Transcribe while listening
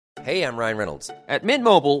Hey, I'm Ryan Reynolds. At Mint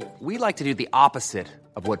Mobile, we like to do the opposite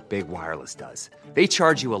of what Big Wireless does. They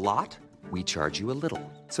charge you a lot, we charge you a little.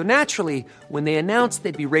 So naturally, when they announced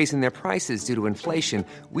they'd be raising their prices due to inflation,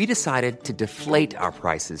 we decided to deflate our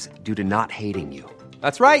prices due to not hating you.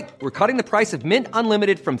 That's right. We're cutting the price of Mint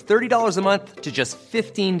Unlimited from $30 a month to just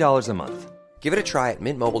 $15 a month. Give it a try at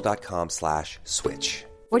mintmobile.com/switch.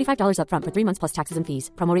 $45 up front for 3 months plus taxes and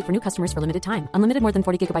fees. Promo rate for new customers for limited time. Unlimited more than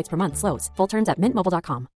 40 gigabytes per month. Slows full terms at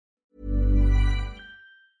mintmobile.com.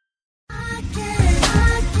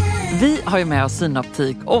 Vi har ju med oss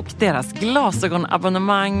Synoptik och deras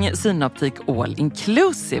glasögonabonnemang Synoptik All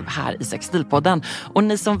Inclusive här i Sextilpodden. Och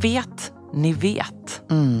ni som vet, ni vet.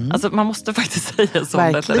 Alltså man måste faktiskt säga så.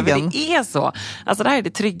 Verkligen. Det är så. Alltså det här är det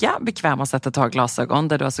trygga, bekväma sättet att ha glasögon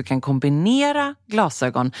där du alltså kan kombinera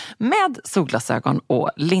glasögon med solglasögon och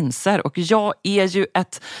linser. Och jag är ju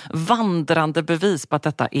ett vandrande bevis på att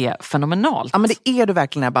detta är fenomenalt. Ja, men det är du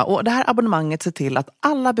verkligen, Ebba. Och det här abonnemanget ser till att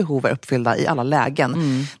alla behov är uppfyllda i alla lägen.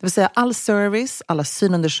 Det vill säga all service, alla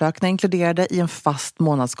synundersökningar inkluderade i en fast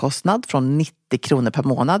månadskostnad från 90 kronor per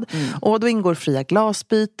månad. Och då ingår fria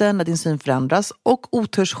glasbyten när din syn förändras och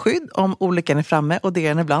otörsskydd om olyckan är framme, och det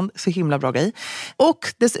är en ibland så himla bra grej.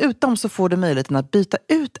 Och dessutom så får du möjligheten att byta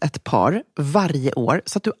ut ett par varje år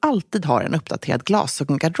så att du alltid har en uppdaterad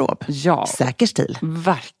glasögongarderob. Ja, säker stil.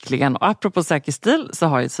 Verkligen. Och apropå säker stil så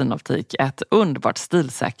har ju Synoptik ett underbart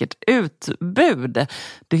stilsäkert utbud.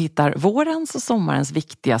 Du hittar vårens och sommarens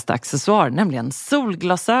viktigaste accessoar, nämligen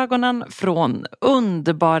solglasögonen från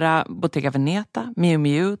underbara Bottega Veneta, Miu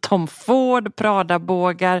Miu, Tom Ford,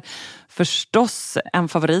 Prada-bågar. Förstås en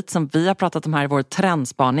favorit som vi har pratat om här i vår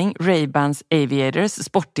trendspaning, Ray-Bans Aviators,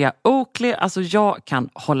 sportiga Oakley. Alltså jag kan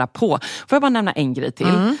hålla på. Får jag bara nämna en grej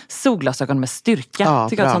till? Solglasögon med styrka. Ja,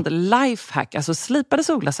 tycker jag är ett bra. sånt lifehack. Alltså slipade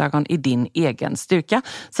solglasögon i din egen styrka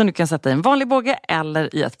som du kan sätta i en vanlig båge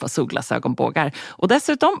eller i ett par solglasögonbågar. Och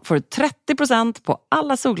dessutom får du 30% på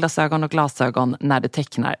alla solglasögon och glasögon när du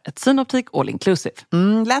tecknar ett Synoptik All Inclusive.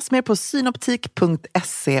 Läs mer på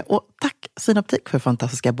synoptik.se, och tack Synoptik för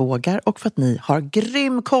fantastiska bågar och för att ni har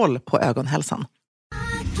grym koll på ögonhälsan.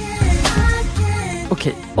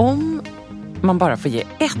 Okej, om man bara får ge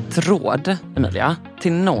ett råd, Emilia,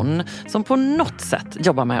 till någon som på något sätt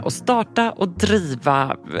jobbar med att starta och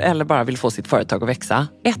driva eller bara vill få sitt företag att växa.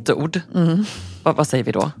 Ett ord. Vad säger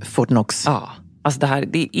vi då? Fortnox. Ja. Alltså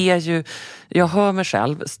det är ju, jag hör mig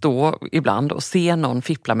själv stå ibland och se någon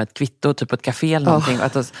fippla med ett kvitto, typ på ett café eller någonting.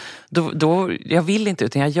 Då, jag vill inte,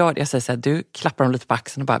 utan jag gör det. Jag säger så här, du klappar dem lite på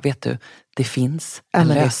axeln och bara, vet du, det finns en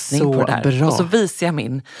lösning på det här. Bra. Och så visar jag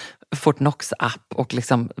min Fortnox-app och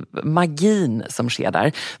liksom magin som sker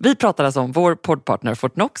där. Vi pratar alltså om vår poddpartner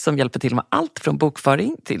Fortnox som hjälper till med allt från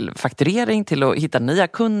bokföring till fakturering till att hitta nya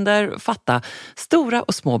kunder, fatta stora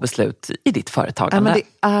och små beslut i ditt företagande. Ja, men det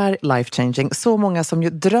är life-changing. Så många som ju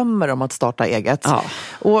drömmer om att starta eget. Ja.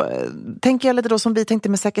 Och tänker jag lite då som vi tänkte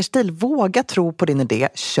med säker stil, våga tro på din idé,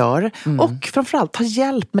 kör. Och framförallt ta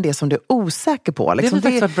hjälp med det som du är osäker på. Det har vi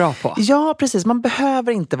faktiskt varit bra på. Ja, precis. Man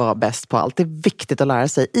behöver inte vara bäst på allt. Det är viktigt att lära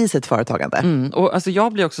sig i sitt företagande. Och alltså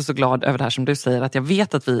jag blir också så glad över det här som du säger, att jag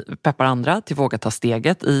vet att vi peppar andra till att våga ta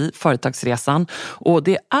steget i företagsresan. Och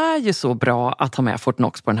det är ju så bra att ha med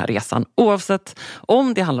Fortnox på den här resan, oavsett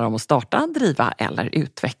om det handlar om att starta, driva eller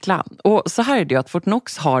utveckla. Och så här är det ju att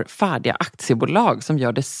Fortnox har färdiga aktiebolag som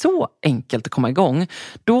gör det så enkelt att komma igång.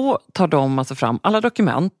 Då tar de alltså fram alla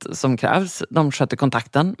dokument som krävs. De sköter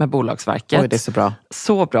kontakten med Bolagsverket. Oj, det är så bra.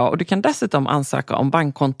 Så bra. Och du kan dessutom ansöka om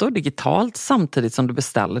bankkonto digitalt samtidigt som du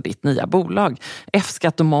beställer ditt nya bolag.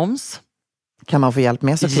 F-skatt och moms kan man få hjälp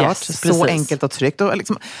med såklart. Yes, så precis. enkelt och tryggt. Och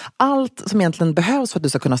liksom allt som egentligen behövs för att du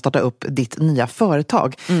ska kunna starta upp ditt nya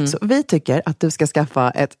företag. Så vi tycker att du ska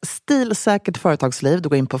skaffa ett stilsäkert företagsliv. Du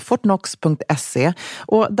går in på fortnox.se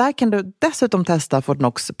och där kan du dessutom testa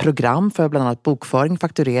Fortnox program för bland annat bokföring,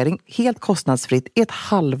 fakturering helt kostnadsfritt i ett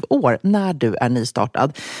halvår när du är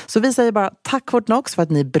nystartad. Så vi säger bara tack Fortnox för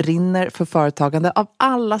att ni brinner för företagande av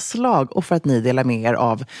alla slag och för att ni delar med er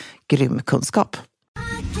av grym kunskap.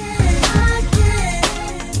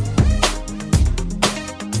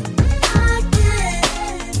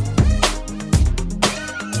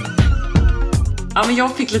 Ja, men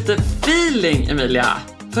jag fick lite feeling, Emilia.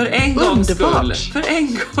 För en gångs skull. För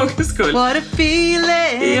en gångs skull. What a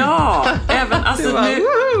feeling! Ja, även alltså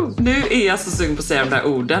nu är jag så sugen på att säga de där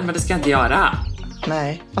orden, men det ska jag inte göra.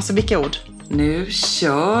 Nej, alltså vilka ord? Nu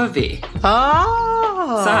kör vi. Ah!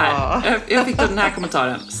 Så här, jag fick då den här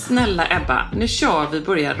kommentaren. Snälla Ebba, nu kör vi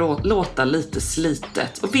börjar låta lite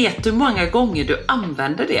slitet. Och vet du hur många gånger du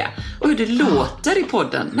använder det? Och hur det låter i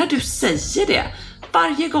podden när du säger det?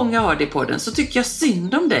 Varje gång jag hör det i podden så tycker jag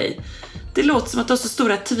synd om dig. Det låter som att du har så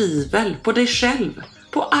stora tvivel på dig själv,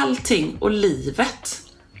 på allting och livet.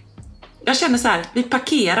 Jag känner så här, vi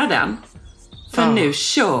parkerar den. För nu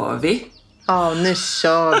kör vi. Ja, nu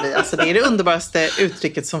kör vi. Alltså det är det underbaraste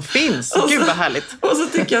uttrycket som finns. Gud vad härligt. Och så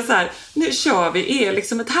tycker jag så här, nu kör vi är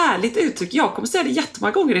liksom ett härligt uttryck. Jag kommer säga det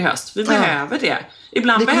jättemånga gånger i höst. Vi behöver det.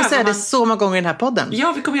 Ibland vi kommer säga man... det så många gånger i den här podden.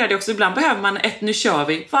 Ja, vi kommer göra det också. Ibland behöver man ett nu kör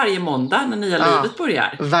vi varje måndag när nya livet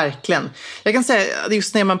börjar. Verkligen. Jag kan säga,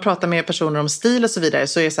 just när man pratar med personer om stil och så vidare,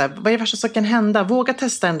 så är det så här, vad är det värsta som kan hända? Våga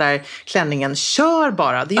testa den där klänningen. Kör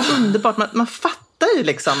bara. Det är ju underbart. Man fattar ju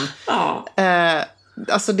liksom.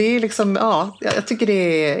 Alltså det är liksom, jag tycker det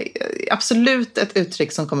är absolut ett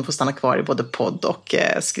uttryck som kommer få stanna kvar i både podd och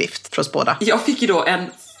skrift för oss båda. Jag fick ju då en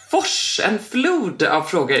flod av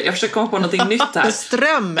frågor. Jag försöker komma på någonting nytt här.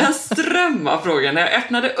 En ström av frågor. När jag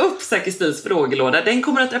öppnade upp Säkerstils frågelåda. Den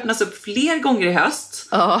kommer att öppnas upp fler gånger i höst.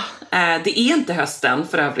 Det är inte hösten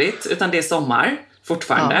för övrigt, utan det är sommar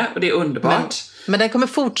fortfarande. Och det är underbart. Men den kommer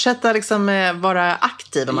fortsätta liksom vara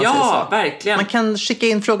aktiv om man säger så. Ja, verkligen. Man kan skicka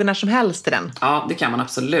in frågor när som helst till den. Ja, det kan man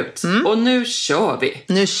absolut. Och nu kör vi.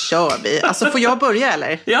 Nu kör vi. Alltså får jag börja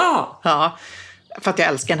eller? Ja. För att jag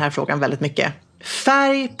älskar den här frågan väldigt mycket.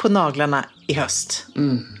 Färg på naglarna i höst.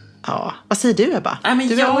 Ja, vad säger du Ebba?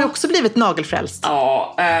 Du har ju också blivit nagelfrälst.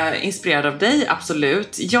 Ja, inspirerad av dig,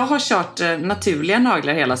 absolut. Jag har kört naturliga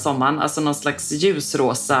naglar hela sommaren. Alltså någon slags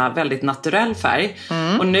ljusrosa, väldigt naturell färg.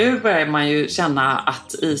 Och nu börjar man ju känna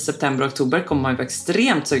att i september och oktober kommer man ju vara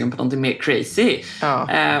extremt sugen på någonting mer crazy.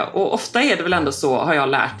 Och ofta är det väl ändå så, har jag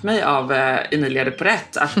lärt mig av Emilia de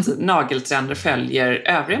Porrett, att nageltrender följer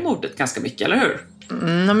övriga modet ganska mycket, eller hur?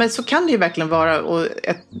 Men så kan det ju verkligen vara, och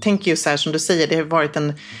jag tänker ju så här som du säger, det har varit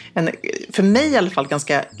en för mig i alla fall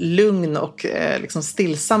ganska lugn och liksom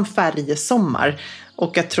stillsam färgsommar.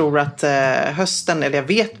 Och jag tror att hösten, eller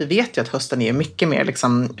vi vet ju att hösten är mycket mer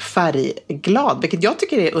liksom färgglad, vilket jag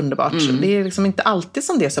tycker är underbart. Det är liksom inte alltid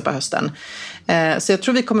som det är så på hösten. Så jag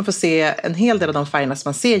tror vi kommer få se en hel del av de färgerna som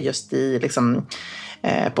man ser just i liksom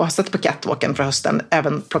på höstet på catwalken för hösten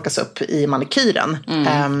även plockas upp i manikyren.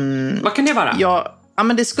 Vad kan det vara? Ja,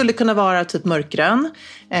 men det skulle kunna vara typ mörkgrön.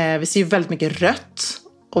 Vi ser ju väldigt mycket rött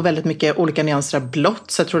och väldigt mycket olika nyanser av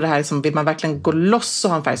blått. Så jag tror det här liksom, vill man verkligen gå loss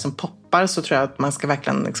och ha en färg som poppar, så tror jag att man ska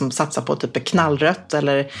verkligen liksom satsa på typ knallrött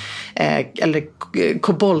eller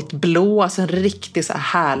koboltblå, alltså en riktigt så här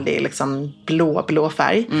härlig liksom blå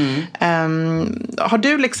färg. Har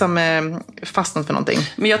du liksom fastnat för någonting?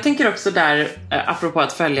 Men jag tänker också där, apropå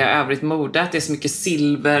att följa övrigt mode, att det är så mycket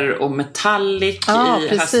silver och metallic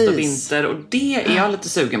i höst och vinter, och det är jag lite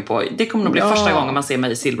sugen på. Det kommer nog bli första gången man ser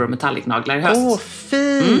mig i silver och metallic naglar i höst.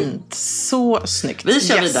 Fint! Så snyggt. Vi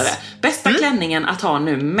kör vidare. Bästa klänningen att ha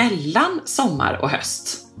nu mellan sommar och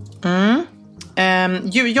höst?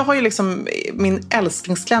 Jag har ju liksom min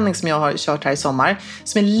älsklingsklänning som jag har kört här i sommar,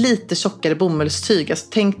 som är lite tjockare bomullstyg. Alltså,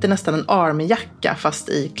 tänkte nästan en armjacka fast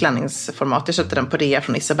i klänningsformat. Jag köpte den på rea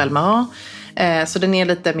från Isabelle Marant. Så den är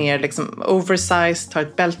lite mer liksom oversized, har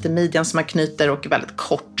ett bälte i midjan som man knyter och är väldigt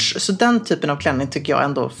kort. Så den typen av klänning tycker jag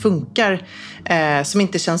ändå funkar. Som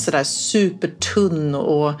inte känns sådär supertunn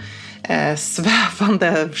och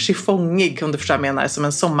svävande chiffongig, om du förstår vad jag menar. Som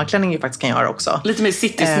en sommarklänning ju faktiskt kan göra också. Lite mer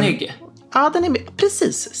citysnygg. Ja, den är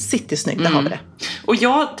precis citysnygg, där har vi det. Och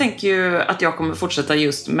jag tänker ju att jag kommer fortsätta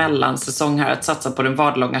just mellansäsong här att satsa på den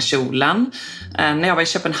vadlånga kjolen. När jag var i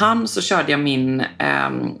Köpenhamn så körde jag min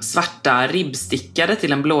svarta ribbstickade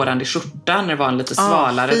till en blårandig skjorta när det var en lite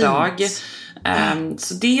svalare dag.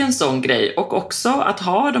 Så det är en sån grej. Och också att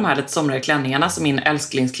ha de här lite somriga klänningarna, som min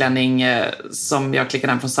älsklingsklänning som jag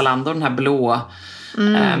klickade den från Zalando, den här blå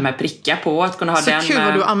med prickar på. Att kunna ha så den. Så kul,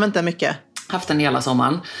 vad du har använt den mycket. Haft den hela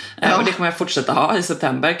sommaren. Och det kommer jag fortsätta ha i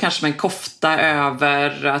september. Kanske med en kofta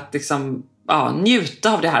över. Att liksom,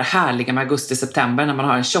 njuta av det här härliga med augusti-september. När man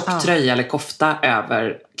har en tjock tröja eller kofta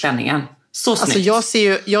över klänningen. Så snyggt. Alltså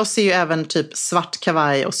jag ser ju även typ svart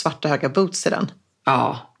kavaj och svarta höga boots i den.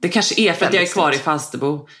 Ja, det kanske är för att jag är kvar i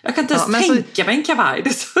Falsterbo. Jag kan inte ens tänka mig en kavaj. Det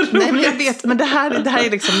är så roligt. Nej, men jag vet. Men det här är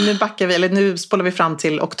liksom, nu backar vi, eller nu spolar vi fram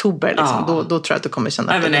till oktober. Liksom. Då tror jag att du kommer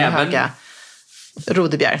känna att det är höga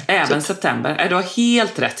rodebjär. Även september. Du har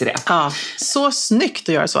helt rätt i det. Ja, så snyggt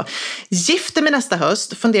att göra så. Gifter mig nästa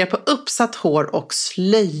höst. Fundera på uppsatt hår och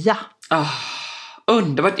slöja.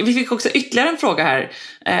 Underbart. Vi fick också ytterligare en fråga här.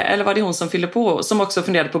 Eller var det hon som fyllde på? Som också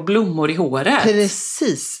funderade på blommor i håret.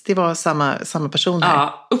 Precis, det var samma person här.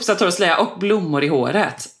 Ja, uppsatt hår och slöja och blommor i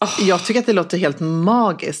håret. Jag tycker att det låter helt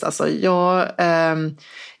magiskt. Alltså,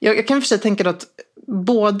 jag kan för sig tänka att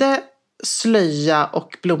både slöja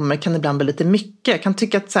och blommor kan ibland bli lite mycket. Jag kan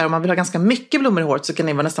tycka att så här, om man vill ha ganska mycket blommor i håret så kan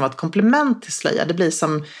det nästan vara ett komplement till slöja. Det blir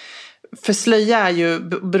som för slöja är ju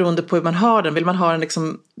beroende på hur man har den. Vill man ha den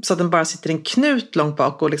liksom, så att den bara sitter i en knut långt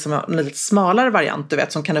bak och liksom en lite smalare variant, du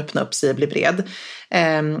vet, som kan öppna upp sig och bli bred.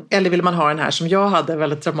 Eller vill man ha den här som jag hade,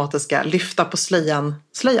 väldigt dramatiska, lyfta på slöjan.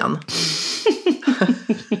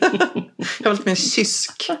 Jag var lite mer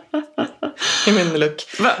kysk i min look.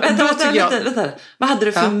 Vänta. Vad hade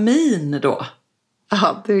du för min då?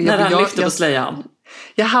 Aha, när han lyfte på slöjan?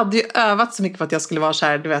 Jag hade ju övat så mycket för att jag skulle vara så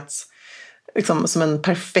här, du vet, liksom som en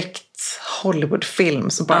perfekt Hollywoodfilm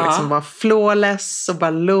som bara liksom var flawless och bara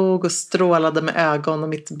låg och strålade med ögon och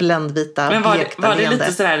mitt bländvita. Men var det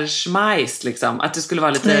lite sådär schmajs liksom? Att det skulle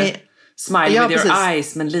vara lite smile with your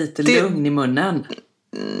eyes men lite lugn i munnen?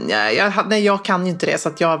 Jag kan ju inte det, så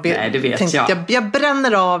att jag jag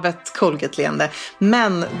bränner av ett Colgate-leende.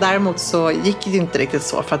 Men däremot så gick det inte riktigt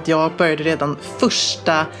så, för att jag började redan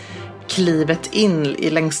första klivet in i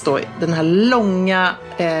längs då den här långa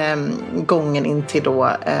gången in till då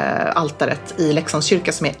altaret i Leksands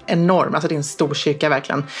kyrka, som är enorm. Alltså det är en stor kyrka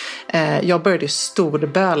verkligen. Jag började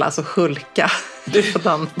storböla, alltså hulka.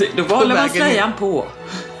 Då håller man slöjan på.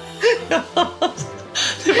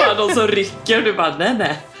 Det var någon som rycker och du bara,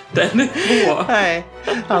 nej, den är på. Nej,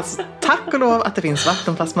 alltså tack och lov att det finns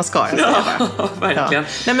vattenfast mascara. Ja, verkligen. Ja.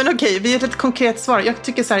 Nej men okej, vi är ett konkret svar. Jag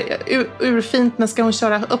tycker så här, urfint, men ska hon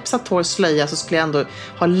köra uppsatt hår slöja så skulle jag ändå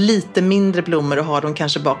ha lite mindre blommor och ha dem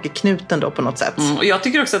kanske bak i knuten då på något sätt. Och jag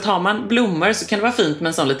tycker också att har man blommor så kan det vara fint med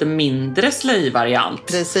en sån lite mindre slöjvariant.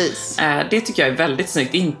 Precis. Det tycker jag är väldigt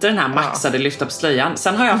snyggt. Inte den här maxade lyfta på slöjan.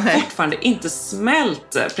 Sen har jag fortfarande inte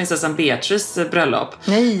smält prinsessan Beatrice bröllop.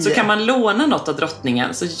 Nej. Så kan man låna något av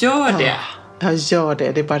drottningen så gör det. Jag gör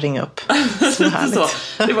det, det är bara ringa upp. Så.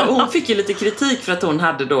 Hon fick ju lite kritik för att hon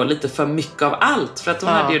hade då lite för mycket av allt. För att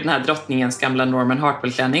hon hade ju den här drottningens gamla Norman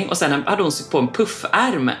Hartwell-klänning. Och sen hade hon sytt på en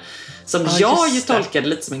puffärm som jag ju tolkade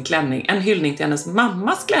lite som en klänning. En hyllning till hennes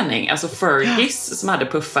mammas klänning. Alltså Fergies som hade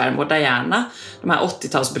puffärm och Diana, de här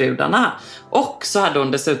 80-talsbrudarna. Och så hade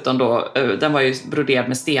hon dessutom då, den var ju broderad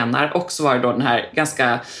med stenar. Och så var det då den här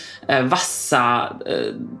ganska vassa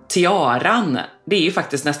tiaran. Det är ju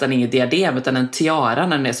faktiskt nästan inget diadem utan en tiara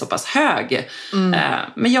när den är så pass hög.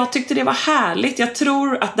 Men jag tyckte det var härligt. Jag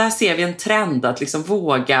tror att där ser vi en trend att liksom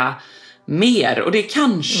våga mer. Och det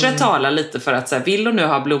kanske talar lite för att så här, vill hon nu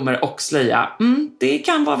ha blommor och slöja? Det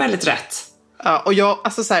kan vara väldigt rätt. Ja, och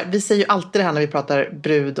alltså så här, vi säger ju alltid det här när vi pratar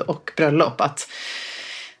brud och bröllop, att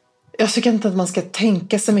jag tycker inte att man ska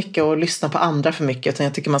tänka så mycket och lyssna på andra för mycket, utan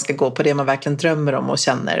jag tycker man ska gå på det man verkligen drömmer om och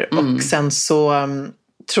känner. Och sen så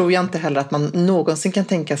tror jag inte heller att man någonsin kan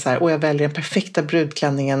tänka så här, jag väljer den perfekta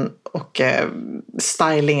brudklänningen och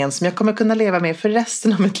stylingen som jag kommer kunna leva med för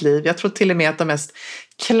resten av mitt liv. Jag tror till och med att de mest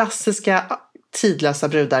klassiska tidlösa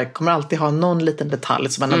brudar kommer alltid ha någon liten detalj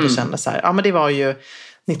som man ändå känner så här, men det var ju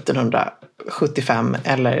 1975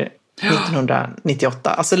 eller 1998.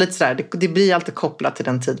 Alltså lite sådär, det blir alltid kopplat till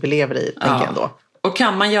den tid vi lever i, tänker jag ändå. Och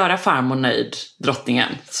kan man göra farmor nöjd, drottningen,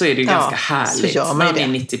 så är det ju ganska härligt. Så gör man är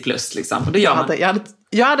 90 plus liksom. Och det gör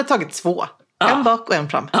jag hade tagit 2. En bak och en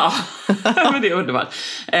fram. Ja, men det är underbart.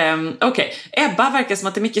 Okej. Ebba, verkar som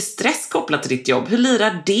att det är mycket stress kopplat till ditt jobb. Hur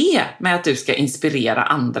lirar det med att du ska inspirera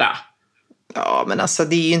andra? Ja, men alltså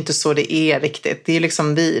det är ju inte så det är riktigt. Det är ju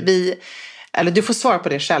liksom vi eller du får svara på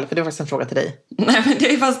det själv, för det är faktiskt en fråga till dig. Nej, men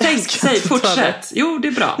det är fast tänkt. Säg, fortsätt. Jo, det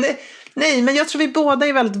är bra. Nej, men jag tror vi båda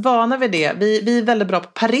är väldigt vana vid det. Vi är väldigt bra på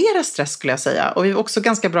att parera stress, skulle jag säga. Och vi är också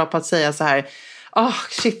ganska bra på att säga så här,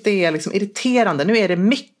 shit, det är liksom irriterande. Nu är det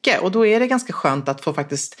mycket, och då är det ganska skönt att få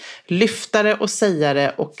faktiskt lyfta det och säga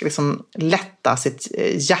det och liksom lätta sitt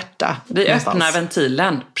hjärta. Vi öppnar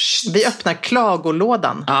ventilen. Psst. Vi öppnar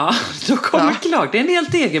klagolådan. Ja, då kommer klag. Det är en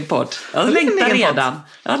helt egen podd. Jag längtar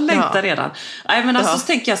redan. Nej, men alltså så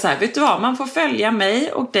tänker jag så här, vet du vad? Man får följa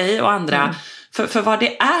mig och dig och andra för vad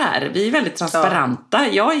det är. Vi är väldigt transparenta.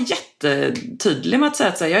 Jag är jättetydlig med att säga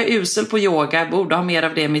att jag är usel på yoga. Jag borde ha mer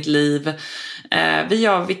av det i mitt liv. Vi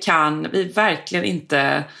gör vad vi kan. Vi är verkligen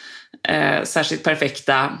inte särskilt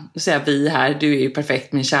perfekta. Nu säger jag vi här. Du är ju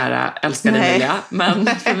perfekt, min kära älskade Emilia. Men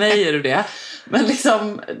för mig är du det. Men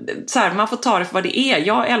liksom, så här, man får ta det för vad det är.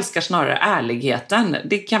 Jag älskar snarare ärligheten.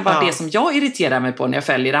 Det kan vara det som jag irriterar mig på när jag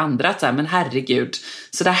följer andra. Så här, men herregud,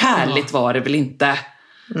 så där härligt var det väl inte.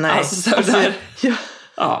 Nej. Alltså,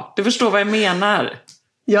 du förstår vad jag menar.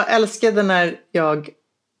 Jag älskade när jag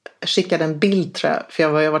skickade en bild, tror jag. För jag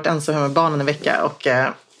har varit ensam hemma med barnen en vecka och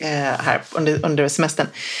här under semestern.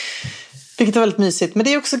 Vilket var väldigt mysigt. Men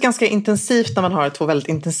det är också ganska intensivt när man har 2 väldigt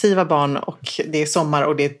intensiva barn och det är sommar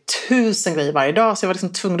och det är 1000 grejer varje dag. Så jag var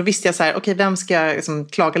liksom tvungen, då visste jag så här, okej, vem ska jag liksom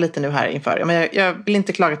klaga lite nu här inför? Men jag vill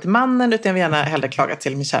inte klaga till mannen, utan jag vill gärna hellre klaga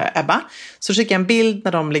till min kära Ebba. Så skickade jag en bild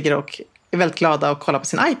när de ligger och är väldigt glada och kollar på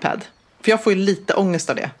sin iPad. För jag får ju lite ångest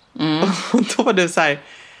av det. Och då var du så här,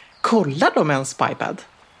 kollar de ens på iPad?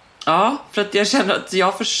 Ja, för att jag känner att jag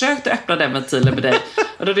har försökt att öppna den ventilen med dig.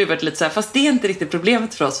 Och då har du varit lite så här, fast det är inte riktigt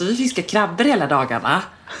problemet för oss. För vi fiskar krabbor hela dagarna.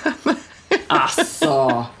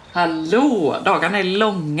 Alltså, hallå, dagarna är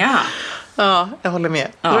långa. Ja, jag håller med.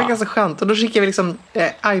 Det var ganska skönt. Och då skickar vi liksom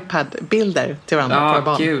iPad-bilder till varandra.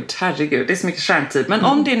 Ja, gud, herregud. Det är så mycket skärmtid. Men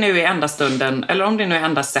om det nu är enda stunden, eller om det nu är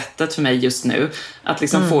enda sättet för mig just nu att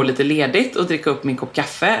liksom få lite ledigt och dricka upp min kopp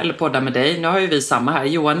kaffe eller podda med dig. Nu har ju vi samma här.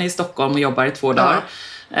 Johan är i Stockholm och jobbar i 2 dagar.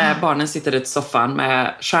 Barnen sitter ute i soffan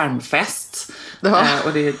med skärmfest.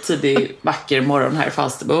 Och det är tidig, vacker morgon här i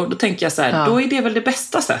Falsterbo. Då tänker jag så här, då är det väl det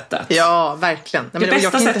bästa sättet. Ja, verkligen. Det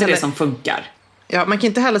bästa sättet är det som funkar. Ja, man kan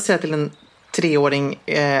inte heller säga till en 3-åring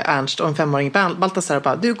Ernst och en 5-åring Baltasar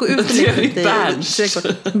bara, du går ut och lägger Ernst.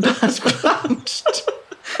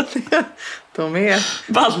 De är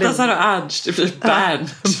Baltasar och Ernst, det blir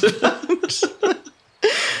Bernt.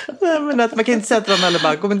 Nej, men att man kan inte säga till dem eller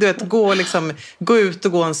bara, gå ut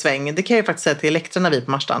och gå en sväng. Det kan jag faktiskt säga till Elektra när vi är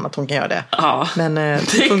på Marstan, att hon kan göra det. Ja, men det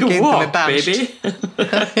funkar inte med Bernt.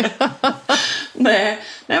 Nej,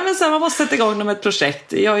 men så här, man måste sätta igång dem ett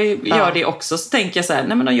projekt. Jag gör det också, så tänker jag så här,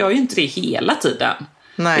 nej men jag gör ju inte det hela tiden.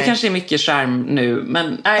 Nej. Det kanske är mycket skärm nu,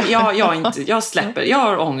 men nej, jag släpper. Jag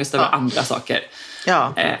har ångest över andra saker.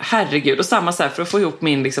 Ja. Herregud, och samma så här, för att få ihop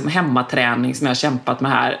min liksom hemmaträning som jag har kämpat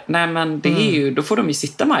med här. Nej men det är ju, då får de ju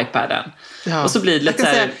sitta med iPaden. Ja. Och så blir det lite så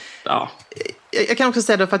här, Jag kan också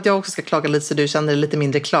säga då, för att jag också ska klaga lite så du känner dig lite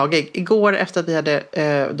mindre klagig. Igår efter att vi hade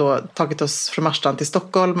då tagit oss från Marstan till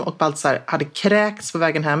Stockholm och Baltzar hade kräkts på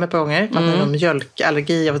vägen hem ett par gånger. Man hade någon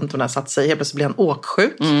mjölkallergi, jag vet inte om det har satt sig. Helt plötsligt blev han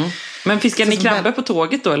åksjuk. Men fiskade ni krabbor på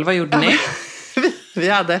tåget då, eller vad gjorde ni? Vi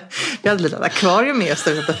hade ett litet akvarium med oss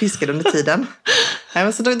där vi fiskade under tiden.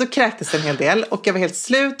 Så då kräktes en hel del och jag var helt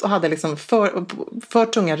slut och hade liksom för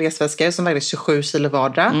tunga resväskor som vägde 27 kilo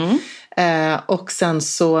vardera. Och sen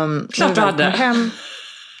så... Klart du hade. Hem,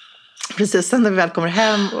 precis, sen när vi väl kommer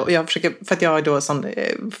hem och jag försöker, för att jag är då sån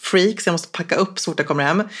freak så jag måste packa upp så fort jag kommer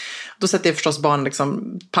hem. Då sätter jag förstås barn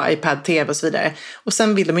liksom på iPad, tv och så vidare. Och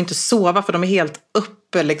sen vill de inte sova för de är helt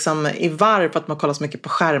uppe liksom i varv för att man kollar så mycket på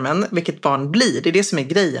skärmen. Vilket barn blir, det är det som är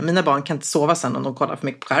grejen. Mina barn kan inte sova sen om de kollar för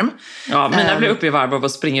mycket på skärm. Ja, mina blir uppe i varv av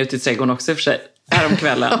att springa ut i trädgården också i och för sig. Här om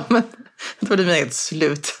kvällen. Ja, då blir det helt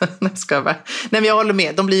slut. Nej, men jag håller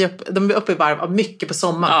med. De blir uppe i varv av mycket på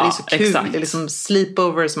sommaren. Ja, det är så kul. Exakt. Det är liksom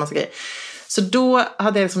sleepover och massa grejer. Så då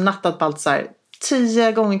hade jag liksom nattat Baltzar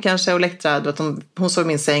 10 gånger kanske och Elektra. Hon sov i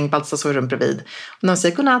min säng, Baltzar sov i rum bredvid. Och när hon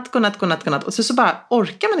säger godnatt. Och så bara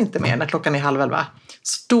orkar man inte mer när klockan är 10:30.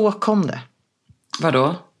 Så då kom det.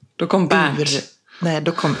 Vadå? Då kom Bernt.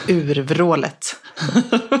 Då kom urvrålet.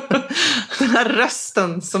 Den här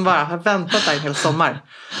rösten som bara har väntat där en hel sommar.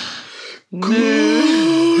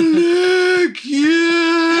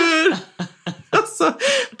 Alltså,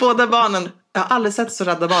 båda barnen, jag har aldrig sett så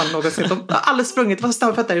rädda barn någonsin. De har aldrig sprungit, det var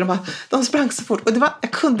snabbfötter. De sprang så fort och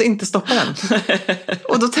jag kunde inte stoppa den.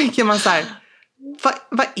 Och då tänker man så här,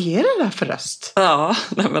 vad är det där för röst? Ja,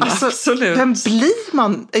 nej men alltså, absolut. Vem blir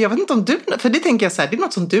man? Jag vet inte om du, för det tänker jag så här, det är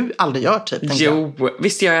något som du aldrig gör typ. Jo,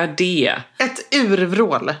 visst gör jag det. Ett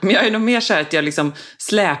urvrål. Men jag är nog mer så här att jag liksom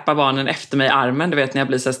släpar barnen efter mig i armen. Du vet när jag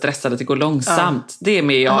blir så här stressad att det går långsamt. Det är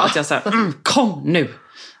mer jag, att jag säger kom nu.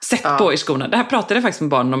 Sätt på i skorna. Det här pratade jag faktiskt med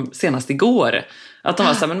barnen om senast igår. Att de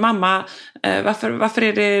var så här, men mamma, varför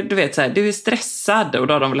är det, du vet så här, du är stressad. Och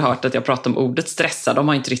då har de väl hört att jag pratar om ordet stressad. De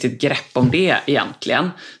har inte riktigt grepp om det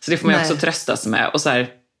egentligen. Så det får man ju också tröstas med. Och så här,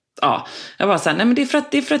 ja, jag bara så här, nej men det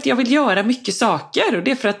är för att jag vill göra mycket saker. Och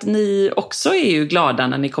det är för att ni också är ju glada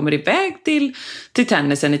när ni kommer iväg till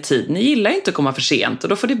tennisen i tid. Ni gillar inte att komma för sent. Och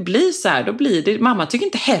då får det bli så här, då blir det, mamma tycker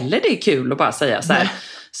inte heller det är kul att bara säga så här. Nej.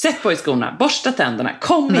 Sätt på i skorna, borsta tänderna,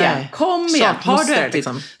 kom igen. Har du ätit?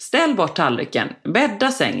 Liksom. Ställ bort tallriken,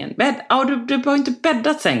 bädda sängen. Du har inte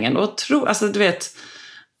bäddat sängen. Och alltså du vet,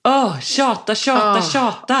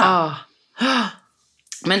 tjata.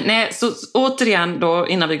 Men nej, så återigen då,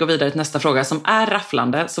 innan vi går vidare till nästa fråga som är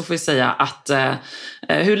rafflande, så får vi säga att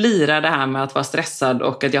hur lirar det här med att vara stressad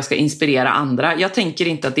och att jag ska inspirera andra? Jag tänker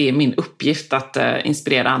inte att det är min uppgift att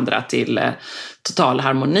inspirera andra till total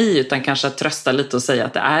harmoni, utan kanske att trösta lite och säga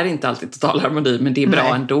att det är inte alltid total harmoni, men det är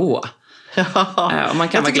bra ändå. Ja. Och man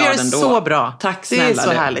kan vara glad ändå. Jag tycker det är så bra. Tack snälla. Det är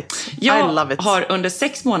så härligt. Jag har under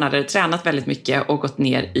 6 månader tränat väldigt mycket och gått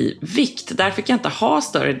ner i vikt. Därför kan jag inte ha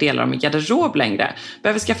större delar av min garderob längre.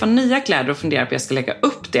 Behöver skaffa nya kläder och fundera på att jag ska lägga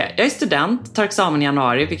upp det. Jag är student, tar examen i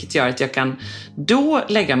januari, vilket gör att jag kan då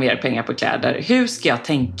lägga mer pengar på kläder. Hur ska jag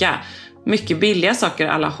tänka? Mycket billiga saker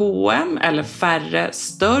alla H&M eller färre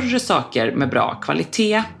större saker med bra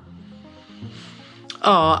kvalitet?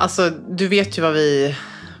 Ja, alltså du vet ju vad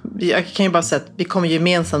jag kan ju bara säga att vi kommer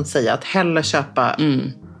gemensamt säga att hellre köpa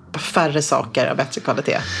färre saker av bättre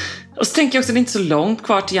kvalitet. Och så tänker jag också att det är inte så långt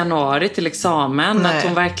kvar till januari till examen. Nej. Att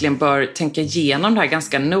hon verkligen bör tänka igenom det här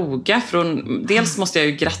ganska noga. För dels måste jag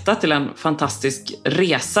ju gratta till en fantastisk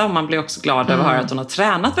resa. Och man blir också glad över att höra att hon har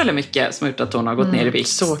tränat väldigt mycket som gjort att hon har gått ner i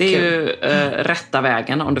vikt. Det är ju rätta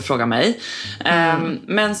vägen om du frågar mig.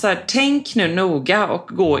 Men så här, tänk nu noga och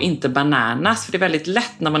gå inte bananas. För det är väldigt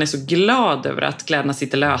lätt när man är så glad över att kläderna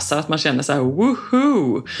sitter lösa. Att man känner så här,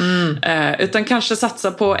 woohoo! Utan kanske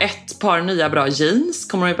satsa på ett par nya bra jeans.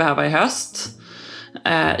 Kommer du behöva i höst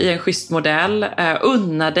i en schysst modell.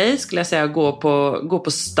 Unna dig skulle jag säga, gå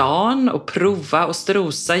på stan och prova och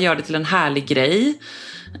strosa, gör det till en härlig grej.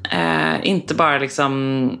 Inte bara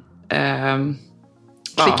liksom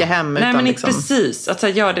klicka hem utan. Nej, men liksom. Precis,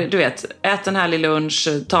 att gör det, du vet, ät en härlig lunch,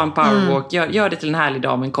 ta en powerwalk, gör det till en härlig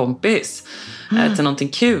dag med en kompis. Till någonting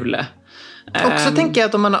kul. Också tänker jag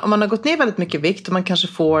att om man har gått ner väldigt mycket vikt och man kanske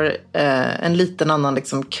får en liten annan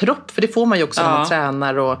liksom kropp, för det får man ju också när man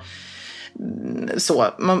tränar och så.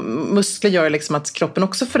 Muskler gör liksom att kroppen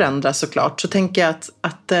också förändras såklart. Så tänker jag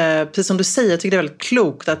att precis som du säger, jag tycker det är väldigt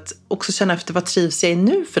klokt att också känna efter vad trivs jag i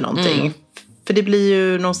nu för någonting. För det blir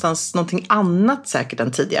ju någonstans någonting annat säkert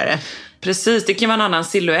än tidigare. Precis, det kan vara en annan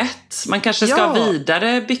silhuett. Man kanske ska ha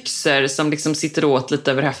vidare byxor som liksom sitter åt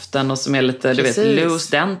lite över höften och som är lite, du vet,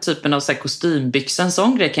 loose. Den typen av så här kostymbyxor, en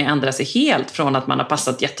sån grej kan ändra sig helt från att man har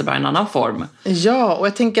passat jättebra i en annan form. Ja, och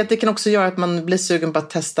jag tänker att det kan också göra att man blir sugen på att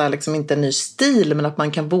testa liksom inte en ny stil, men att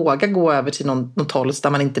man kan våga gå över till något håll där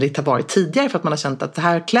man inte riktigt har varit tidigare för att man har känt att det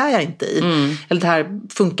här klär jag inte i. Eller det här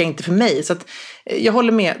funkar inte för mig. Så att jag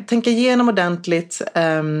håller med. Tänka igenom ordentligt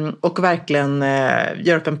och verkligen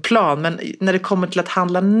göra upp en plan. Men när det kommer till att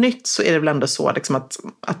handla nytt så är det väl ändå så liksom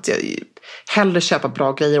att jag hellre köpa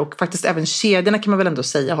bra grejer. Och faktiskt även kedjorna kan man väl ändå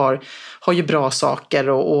säga har ju bra saker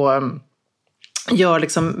och gör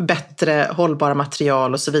liksom bättre hållbara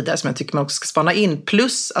material och så vidare som jag tycker man också ska spana in.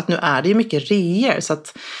 Plus att nu är det ju mycket reor så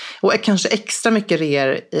att, och kanske extra mycket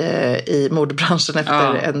reor i modebranschen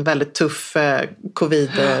efter en väldigt tuff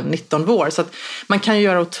covid-19-vår. Så att man kan ju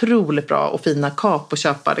göra otroligt bra och fina kap och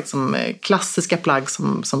köpa liksom klassiska plagg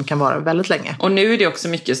som kan vara väldigt länge. Och nu är det också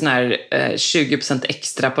mycket sån här 20%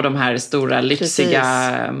 extra på de här stora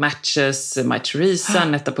lyxiga Matches, My Theresa,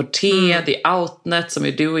 Net-a-Porter, The Outnet som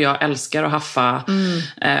ju du och jag älskar att haffa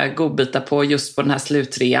godbitar på just på den här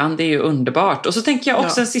slutrean. Det är ju underbart. Och så tänker jag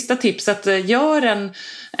också en sista tips att gör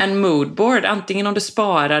en moodboard, antingen om du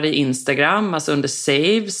sparar i Instagram, alltså under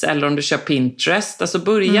saves, eller om du kör Pinterest, alltså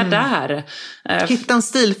börja där. Hitta en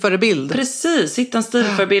stilförebild. Precis, hitta en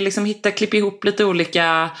stilförebild, liksom klipp ihop lite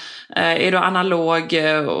olika, är du analog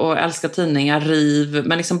och älskar tidningar, riv,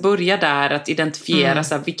 men liksom börja där att identifiera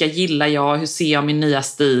så här, vilka gillar jag, hur ser jag min nya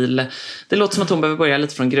stil. Det låter som att hon behöver börja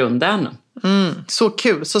lite från grunden. Så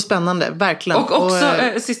kul, så spännande, verkligen. Och också,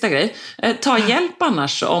 sista grej, ta hjälp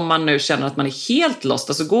annars om man nu känner att man är helt lost.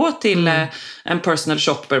 Alltså gå till en personal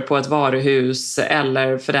shopper på ett varuhus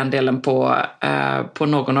eller för den delen på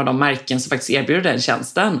någon av de märken som faktiskt erbjuder den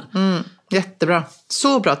tjänsten. Jättebra,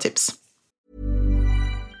 så bra tips.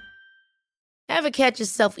 Ever catch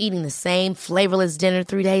yourself eating the same flavorless dinner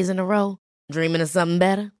 3 days in a row? Dreaming of something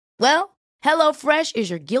better? Well, HelloFresh is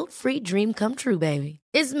your guilt-free dream come true, baby.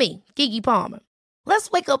 It's me, Keke Palmer. Let's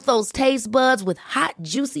wake up those taste buds with hot,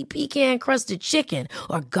 juicy pecan-crusted chicken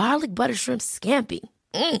or garlic butter shrimp scampi.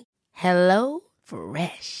 Hello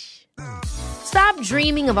Fresh. Stop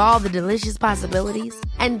dreaming of all the delicious possibilities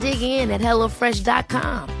and dig in at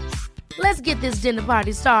HelloFresh.com. Let's get this dinner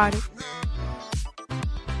party started.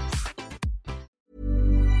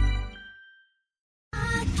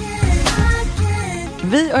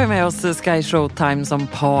 Vi har med oss Sky Showtime som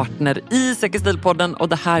partner i Säker Stil-podden och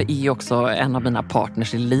det här är ju också en av mina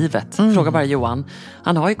partners i livet. Fråga bara Johan.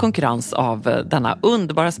 Han har ju konkurrens av denna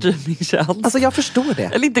underbara streamingtjänst. Alltså jag förstår det.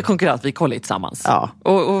 Eller inte konkurrens, vi kollar tillsammans. Ja.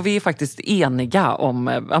 Och vi är faktiskt eniga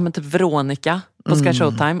om typ Veronica på Sky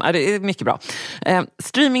Showtime. Ja, det är mycket bra.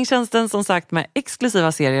 Streamingtjänsten som sagt med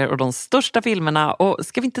exklusiva serier och de största filmerna. Och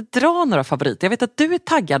ska vi inte dra några favoriter? Jag vet att du är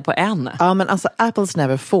taggad på en. Ja, men alltså Apples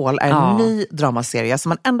Never Fall är en ny dramaserie som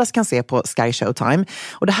man endast kan se på Sky Showtime.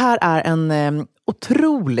 Och det här är en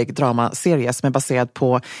otrolig dramaserie som är baserad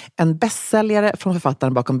på en bästsäljare från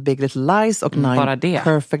författaren bakom Big Little Lies och Nine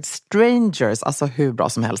Perfect Strangers, alltså hur bra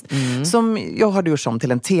som helst, som jag har gjort om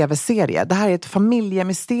till en tv-serie. Det här är ett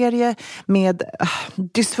familjemysterie med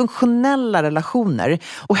dysfunktionella relationer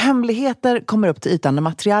och hemligheter kommer upp till ytan när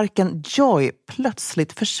matriarken Joy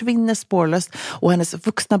plötsligt försvinner spårlöst och hennes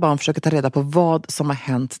vuxna barn försöker ta reda på vad som har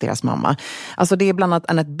hänt deras mamma. Alltså det är bland annat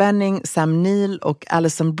Annette Bening, Sam Neill och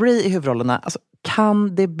Alison Brie i huvudrollerna. Alltså,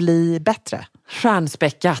 kan det bli bättre?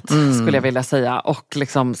 Stjärnspäckat skulle jag vilja säga. Och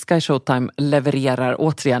liksom Sky Showtime levererar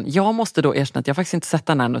återigen. Jag måste då erkänna att jag faktiskt inte sett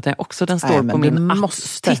den än, utan också den står på min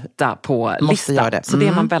att titta på lista. Så det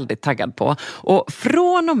är man väldigt taggad på. Och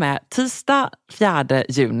från och med tisdag 4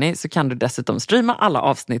 juni så kan du dessutom streama alla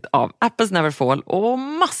avsnitt av Apples Neverfall och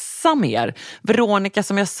massa mer. Veronica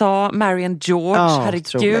som jag sa, Marian George,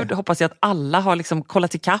 herregud. Hoppas jag att alla har liksom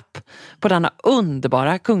kollat ikapp på denna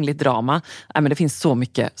underbara kungligt drama. Men det finns så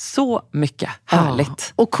mycket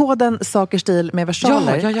härligt. Och koden Sakerstil med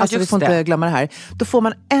versaler, alltså vi får inte glömma det här. Då får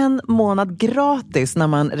man 1 månad gratis när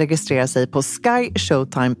man registrerar sig på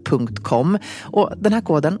skyshowtime.com. Och den här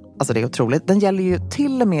koden, alltså det är otroligt, den gäller ju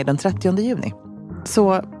till och med den 30 juni.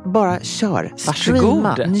 Så bara kör,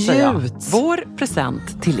 streama, njut. Vår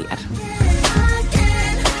present till er.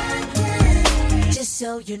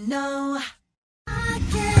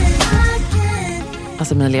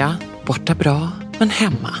 Alltså Emilia, borta bra, men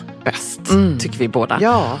hemma bäst, tycker vi båda.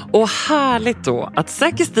 Ja. Och härligt då att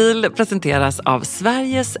Säker Stil presenteras av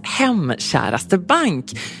Sveriges hemkäraste bank,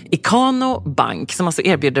 Ikano Bank, som alltså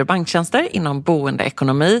erbjuder banktjänster inom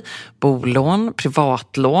boendeekonomi, bolån,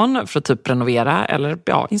 privatlån för att typ renovera eller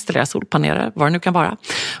installera solpaneler, vad det nu kan vara.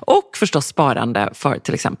 Och förstås sparande för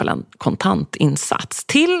till exempel en kontantinsats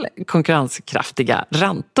till konkurrenskraftiga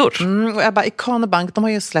räntor. Och Ebba, Ikano Bank, de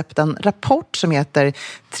har ju släppt en rapport som heter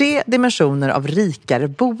 3 dimensioner av rikare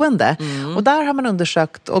boende. Och där har man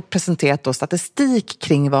undersökt och presenterat då statistik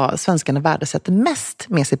kring vad svenskarna värdesätter mest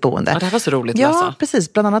med sitt boende. Ja, det här var så roligt att läsa. Ja,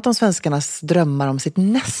 precis. Bland annat om svenskarnas drömmar om sitt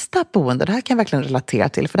nästa boende. Det här kan jag verkligen relatera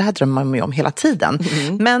till, för det här drömmer man ju om hela tiden.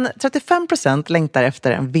 Men 35% längtar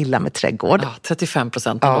efter en villa med trädgård. Ja,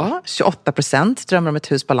 35%. Ja, 28% drömmer om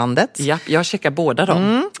ett hus på landet. Ja, jag checkar båda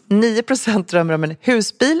dem. 9% drömmer om en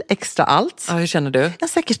husbil, extra allt. Ja, hur känner du? En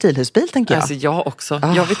säker stilhusbil, tänker jag. Alltså jag också.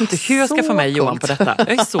 Jag vet inte hur jag ska få med Johan på detta.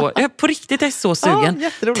 På riktigt, jag är så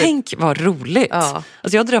sugen. Tänk vad roligt. Ja.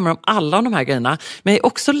 Alltså jag drömmer om alla av de här grejerna. Men jag är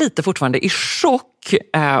också lite fortfarande i chock.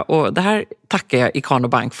 Och det här tackar jag Ikano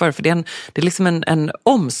Bank för det är liksom en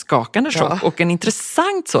omskakande chock och en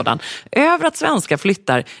intressant sådan. Över att svenskar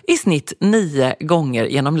flyttar i snitt 9 gånger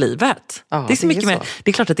genom livet. Det är så mycket mer.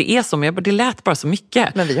 Det är klart att det är så, men det lät bara så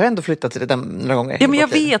mycket. Men vi har ändå flyttat till det några gånger. Ja, men jag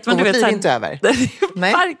vet. Men du vet, det är inte över.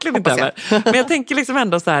 Nej, verkligen inte över. Men jag tänker liksom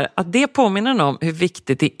ändå så här att det påminner om hur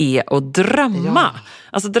viktigt det är att drömma. Ja.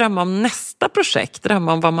 Alltså drömma om nästa projekt,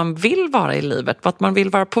 drömma om vad man vill vara i livet, vart man vill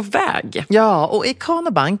vara på väg. Ja, och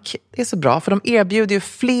Ikano Bank är så bra för de erbjuder ju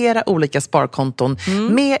flera olika sparkonton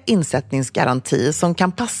med insättningsgaranti som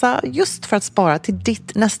kan passa just för att spara till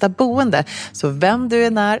ditt nästa boende. Så vem du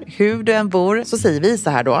än är, hur du än bor, så säger vi så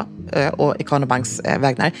här då, och Ikano Banks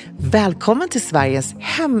vägnar: välkommen till Sveriges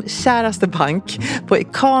hemkäraste bank på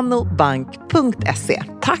ikanobank.se.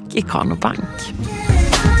 Tack Ikano Bank.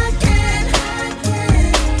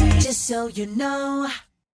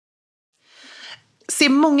 Se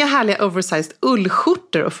många härliga oversized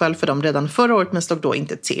ullskjortor och föll för dem redan förra året men slog då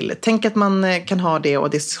inte till. Tänk att man kan ha det och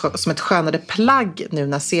det är som ett skönare plagg nu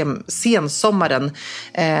när sensommaren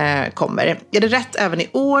kommer. Är det rätt även i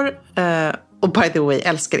år? Och by the way,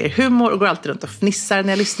 älskar er humor och går alltid runt och fnissar när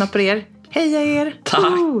jag lyssnar på er. Heja er! Tack!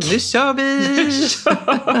 Nu kör vi!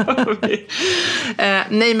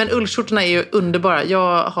 Nej, men ullskjortorna är ju underbara.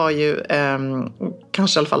 Jag har ju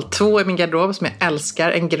kanske i alla fall 2 i min garderob som jag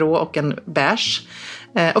älskar. En grå och en beige.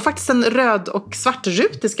 Och faktiskt en röd och svart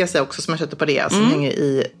rutig ska jag säga också, som jag köpte på det, som hänger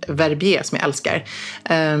i Verbier, som jag älskar.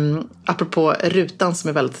 Apropå rutan som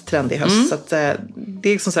är väldigt trendig i höst. Så att, det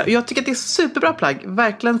är liksom så här, jag tycker att det är superbra plagg,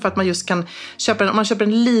 verkligen, för att man just kan köpa om man köper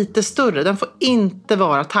en lite större, den får inte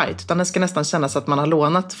vara tight, utan den ska nästan kännas att man har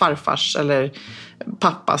lånat farfars eller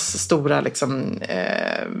pappas stora liksom,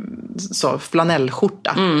 så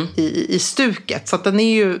flanellskjorta i stuket. Så att den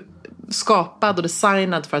är ju skapad och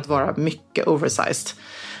designad för att vara mycket oversized.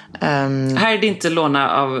 Här är det inte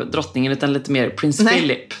låna av drottningen utan lite mer Prince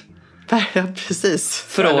Philip. Ja, precis.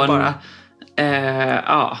 Från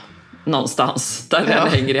någonstans där den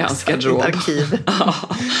hänger i hans garderob. Arkiv.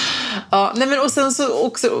 Ja, nej, men och sen så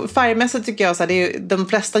också färgmässigt tycker jag så här, det är, de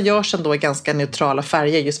flesta görs ändå i ganska neutrala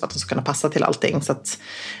färger just för att de ska kunna passa till allting. Så att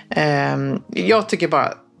jag tycker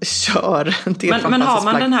bara kör. Det är men har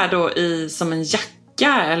man den här då som en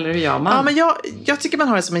jacka? Eller hur gör man? Ja, men jag tycker man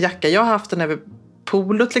har det som en jacka. Jag har haft den över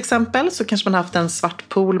polo till exempel. Så kanske man har haft en svart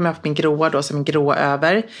polo med min gråa då, som en grå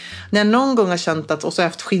över. När jag någon gång har känt att, och så har jag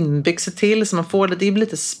haft skinnbyxor till, så man får det blir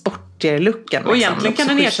lite sportigare looken. Och egentligen kan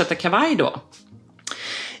den ersätta kavaj då?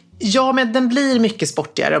 Ja, men den blir mycket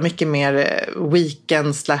sportigare och mycket mer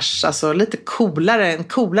weekend / alltså lite en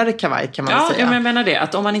coolare kavaj kan man säga. Ja, men jag menar det.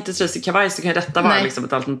 Att om man inte trivs i kavaj så kan detta vara liksom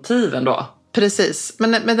ett alternativ ändå. Precis,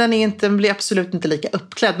 men den blir absolut inte lika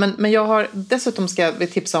uppklädd. Men jag har dessutom, ska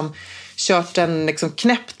jag tipsa om, kört den liksom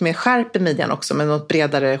knäppt med skärp i midjan också, med något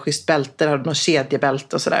bredare schysst bälte eller något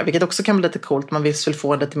kedjebälte och sådär. Vilket också kan bli lite coolt, man vill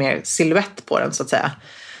få lite mer silhuett på den så att säga.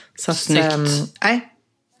 Så snyggt.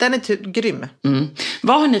 Den är grym.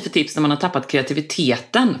 Vad har ni för tips när man har tappat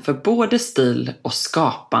kreativiteten för både stil och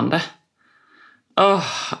skapande?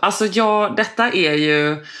 Alltså detta är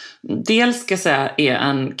ju, dels ska jag säga,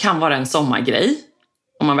 kan vara en sommargrej.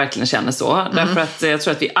 Om man verkligen känner så. Därför att jag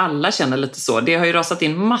tror att vi alla känner lite så. Det har ju rasat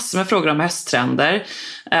in massor med frågor om hösttrender.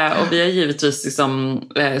 Och vi har givetvis liksom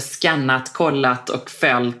skannat, kollat och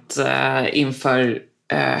följt inför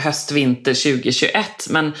höst-vinter 2021.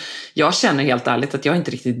 Men jag känner helt ärligt att jag är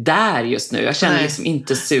inte riktigt där just nu. Jag känner liksom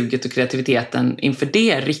inte suget och kreativiteten inför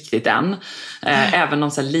det riktigt än. Även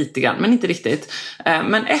om så här lite grann, men inte riktigt.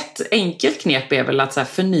 Men ett enkelt knep är väl att så här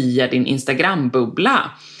förnya din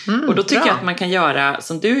Instagram-bubbla. Och då tycker jag att man kan göra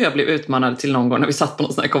som du och jag blev utmanade till någon gång när vi satt på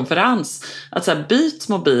någon sån här konferens. Att så här, byt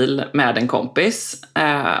mobil med en kompis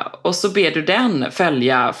och så ber du den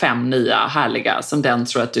följa 5 nya härliga som den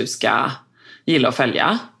tror att du ska gilla att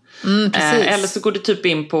följa. Eller så går du typ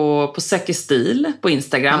in på Säkerstil på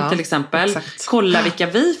Instagram till exempel. Exakt. Kolla vilka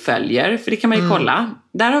vi följer, för det kan man ju kolla.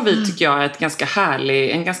 Där har vi, tycker jag,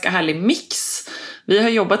 en ganska härlig mix. Vi har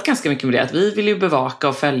jobbat ganska mycket med det, att vi vill ju bevaka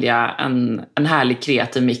och följa en härlig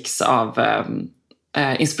kreativ mix av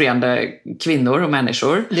inspirerande kvinnor och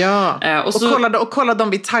människor. Ja, och kolla dem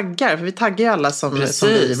vi taggar, för vi taggar ju alla som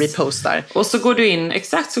vi repostar. Och så går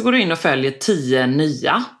du in och följer 10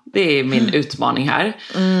 nya. Det är min utmaning här.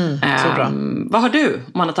 Så bra. Vad har du om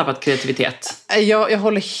man har tappat kreativitet? Jag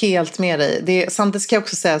håller helt med dig. Samtidigt ska jag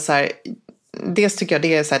också säga så här, dels tycker jag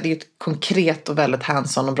det är ett konkret och väldigt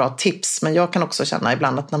hands-on och bra tips. Men jag kan också känna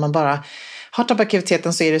ibland att när man bara har tappat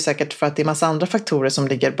kreativiteten så är det säkert för att det är massa andra faktorer som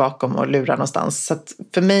ligger bakom och lurar någonstans. Så att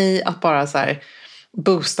för mig att bara så här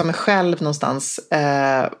boosta mig själv någonstans,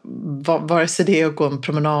 vare sig det är att gå en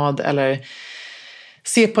promenad eller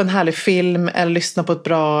se på en härlig film eller lyssna på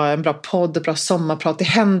en bra podd, ett bra sommarprat. Det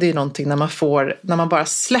händer ju någonting när man bara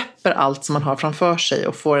släpper allt som man har framför sig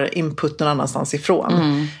och får input någon annanstans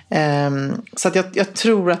ifrån. Så att jag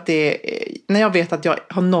tror att när jag vet att jag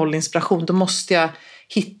har noll inspiration, då måste jag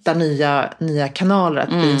hitta nya kanaler att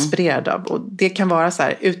bli inspirerad av. Och det kan vara så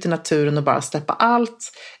här, ut i naturen och bara släppa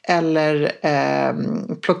allt. Eller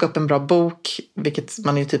plocka upp en bra bok, vilket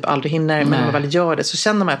man ju typ aldrig hinner. Men när man väl gör det så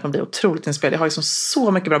känner man att man blir otroligt inspirerad. Jag har liksom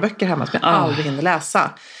så mycket bra böcker hemma som jag aldrig hinner läsa.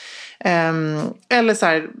 Eller så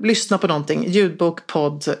här, lyssna på någonting, ljudbok,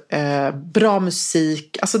 podd, bra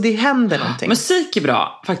musik, alltså det händer någonting. Musik är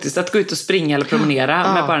bra faktiskt, att gå ut och springa eller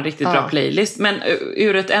promenera med bara en riktigt bra playlist. Men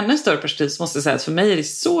ur ett ännu större perspektiv så måste jag säga att för mig är det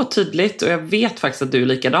så tydligt, och jag vet faktiskt att du är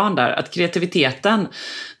likadan där, att kreativiteten,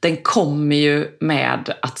 den kommer ju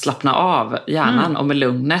med att slappna av hjärnan och med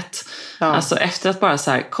lugnet. Alltså efter att bara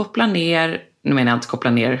så här koppla ner, nu menar jag inte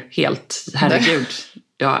koppla ner helt, herregud,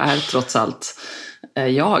 jag är trots allt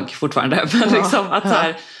jag fortfarande, men liksom att så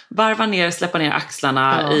här, varva ner, släppa ner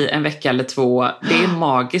axlarna i en vecka eller 2, det är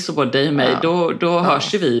magiskt för både dig och mig. Då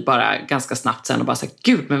hörs ju vi bara ganska snabbt sen och bara säga,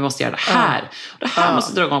 gud, men vi måste göra det här. Och det här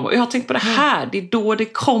måste dra igång. Och jag har tänkt på det här, det är då det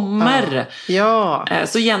kommer.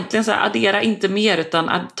 Så egentligen så här, addera inte mer, utan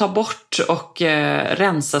att ta bort och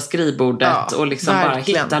rensa skrivbordet och liksom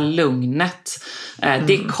verkligen bara hitta lugnet.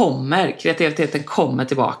 Det kommer, kreativiteten kommer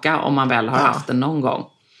tillbaka om man väl har haft den någon gång.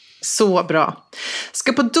 Så bra.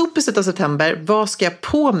 Ska på dop i slutet av september, vad ska jag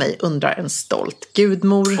på mig, undrar en stolt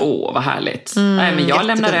gudmor. Vad härligt. Nej, men jag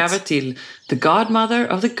lämnar över till the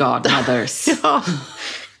godmother of the godmothers.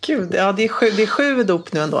 Gud, det är 7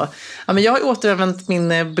 dop nu ändå. Ja, men jag har återanvänt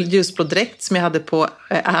min ljusblå dräkt som jag hade på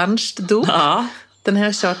Ernst dop. Den har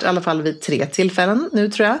jag kört i alla fall vid 3 tillfällen nu,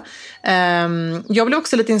 tror jag. Jag blev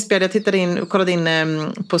också lite inspirerad. Jag kollade in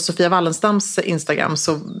på Sofia Wallenstams Instagram,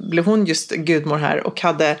 så blev hon just gudmor här och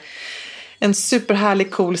hade en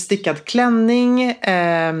superhärlig, cool stickad klänning.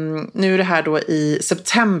 Nu är det här då i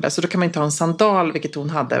september, så då kan man inte ha en sandal, vilket hon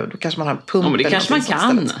hade. Då kanske man har en pump. Men det kanske man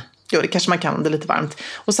kan. Jo, det kanske man kan, det är lite varmt.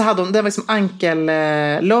 Och så hade hon, det var liksom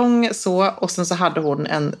ankellång så, och sen så hade hon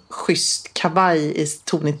en schysst kavaj i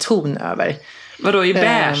ton över. Vadå, i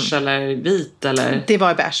beige eller vit eller? Det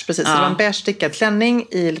var i beige, precis. Det var en beige stickad klänning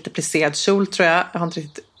i lite plisserad kjol, tror jag. Jag har inte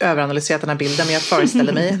riktigt överanalyserat den här bilden, men jag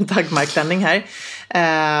föreställer mig en Dagmar-klänning här.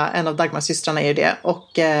 En av Dagmars systrarna är ju det.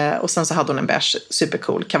 Och sen så hade hon en beige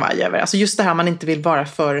supercool kavaj över. Alltså just det här, man inte vill vara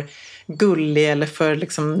för gullig eller för,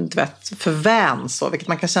 liksom, du vet, för vän så, vilket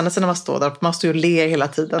man kan känna sig när man står där. Man står ju och ler hela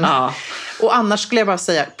tiden. Ja. Och annars skulle jag bara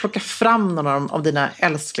säga, plocka fram någon av dina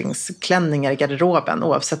älsklingsklänningar i garderoben,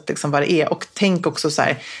 oavsett liksom vad det är. Och tänk också så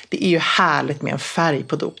här, det är ju härligt med en färg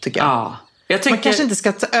på dop, tycker jag. Ja. Jag tänker... Man kanske inte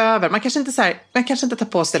ska ta över, man kanske inte tar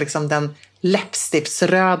på sig liksom den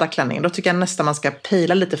läppstiftsröda klänningen. Då tycker jag nästan man ska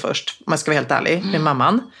pila lite först, om man ska vara helt ärlig, med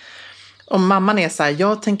mamman. Om mamman är så här,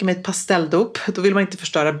 jag tänker mig ett pastelldop, då vill man inte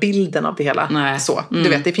förstöra bilden av det hela. Nej. Så, du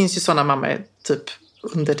vet, det finns ju sådana mammor, typ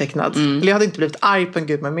undertecknad. Eller jag hade inte blivit arg på en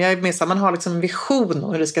gudmor, men jag är med så här, man har liksom en vision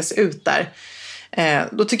om hur det ska se ut där.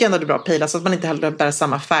 Då tycker jag ändå det är bra att pila så att man inte heller bär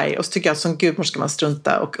samma färg. Och så tycker jag att som gudmor ska man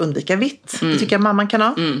strunta och undvika vitt. Det tycker jag mamman kan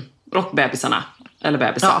ha. Och bebisarna. Eller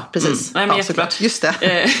bebisar. Ja, precis. Nej, men ja, såklart. Just det.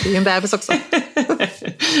 Det är ju en bebis också.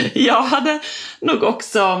 Jag hade nog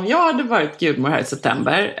också, om jag hade varit gudmor här i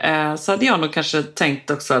september, så hade jag nog kanske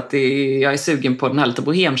tänkt också att jag är sugen på den här lite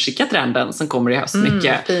bohemskicka trenden som kommer i höst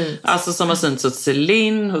mycket. Fint. Alltså som har synts hos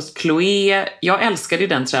Celine, hos Chloé. Jag älskade ju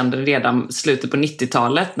den trenden redan slutet på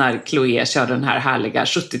 90-talet när Chloé körde den här härliga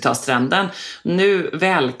 70-talstrenden. Nu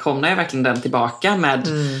välkomnar jag verkligen den tillbaka med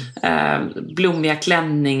blommiga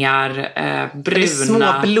klänningar, bruna.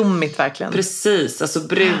 Småblommigt verkligen. Precis, alltså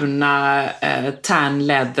bruna tan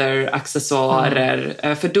leather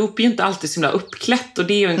accessoarer. För dop är ju inte alltid så himla uppklätt, och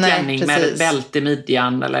det är ju en klänning med ett bälte i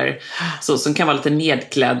midjan eller så, som kan vara lite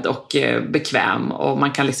nedklädd och bekväm, och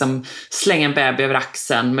man kan liksom slänga en baby över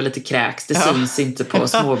axeln med lite kräks. Det syns inte på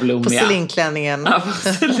småblommiga. På Celine-klänningen. Ja, på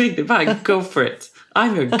Celine. Bara go for it.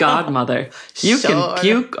 I'm your godmother. You can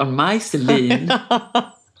puke on my Celine.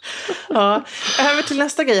 Ja, över till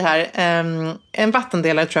nästa grej här. En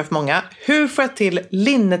vattendelare tror jag för många. Hur får jag till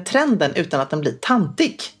linnetrenden utan att den blir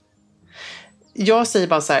tantig? Jag säger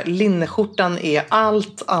bara så här, linneskjortan är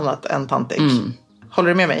allt annat än tantig. Håller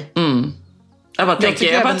du med mig? Jag bara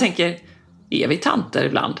tänker, är vi tanter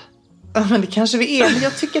ibland? Ja, men det kanske vi är. Men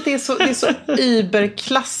jag tycker att det är så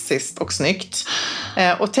überklassiskt och snyggt.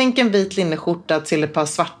 Och tänk en vit linneskjorta till ett par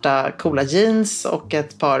svarta coola jeans och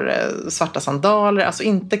ett par svarta sandaler. Alltså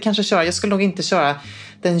inte kanske köra, jag skulle nog inte köra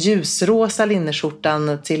den ljusrosa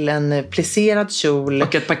linneskjortan till en plisserad kjol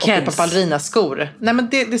och ett par ballerinaskor. Nej, men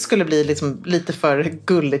det skulle bli liksom lite för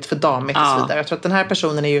gulligt, för damigt och så vidare. Jag tror att den här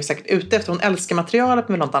personen är ju säkert ute efter, hon älskar materialet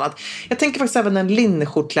med något annat. Jag tänker faktiskt även en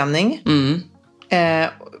linneskjortklänning.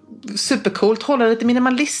 Supercoolt, hålla lite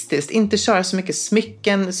minimalistiskt, inte köra så mycket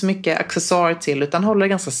smycken, så mycket accessoarer till, utan hålla det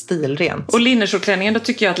ganska stilrent. Och linneskjortklänningen, då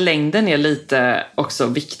tycker jag att längden är lite också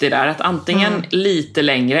viktig där, att antingen lite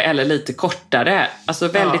längre eller lite kortare, alltså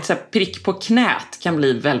väldigt så här, prick på knät kan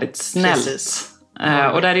bli väldigt snällt.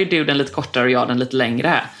 Och där är ju du den lite kortare och jag den lite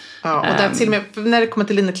längre. Ja, och där till och med, när det kommer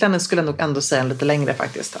till linneklänning skulle jag nog ändå säga en lite längre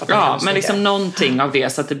faktiskt. Ja, men liksom någonting av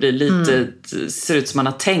det så att det blir lite, ser ut som man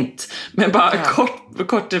har tänkt. Men bara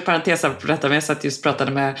kort parentes på detta, men jag satt just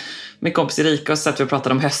pratade med min kompis Erika och så satt vi och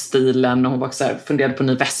pratade om höststilen, och hon var också här, funderade på en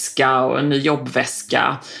ny väska och en ny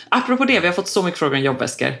jobbväska. Apropå det, vi har fått så mycket frågor om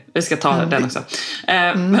jobbväskor. Vi ska ta den också.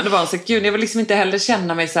 Men det var så gud, jag vill liksom inte heller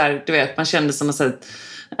känna mig så här, du vet, man kände som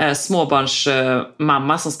en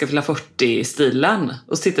småbarnsmamma som ska fylla 40 i stilen,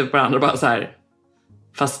 och så tittar vi på varandra och bara så här,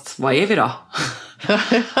 fast vad är vi då?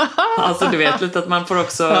 Alltså du vet lite att man får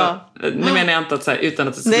också, nu menar jag inte att så här, utan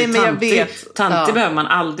att det ska bli tantig. Tantig behöver man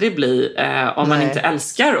aldrig bli om man inte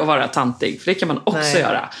älskar att vara tantig, för det kan man också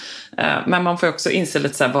göra. Men man får också inse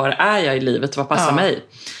lite så här, var är jag i livet och vad passar mig?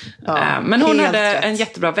 Men hon hade en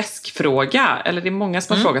jättebra väskfråga, eller det är många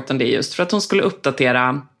som har frågat om det, just för att hon skulle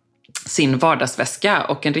uppdatera sin vardagsväska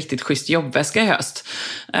och en riktigt schysst jobbväska i höst.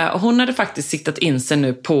 Och hon hade faktiskt siktat in sig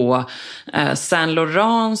nu på Saint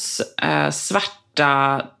Laurents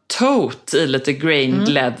svarta tote i lite grained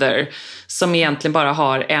leather, som egentligen bara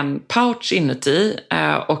har en pouch inuti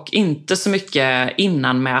och inte så mycket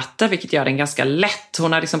innanmäte, vilket gör den ganska lätt.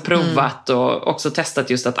 Hon har liksom provat och också testat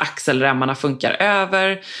just att axelremmarna funkar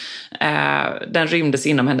över. Den rymdes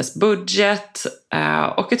inom hennes budget,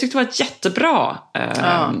 och jag tyckte det var ett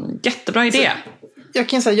jättebra idé. Jag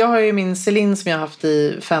kan säga, jag har ju min Celine som jag har haft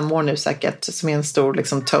i 5 år nu säkert, som är en stor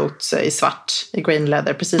liksom tote i svart, i grain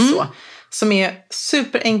leather, precis så. Som är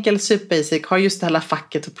superenkel, superbasic, har just det här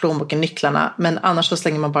facket och plånboken, nycklarna, men annars så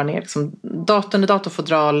slänger man bara ner liksom datorn i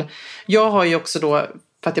datorfodral. Jag har ju också då,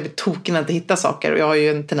 för att jag blir tokig när jag inte hittar saker, och jag har ju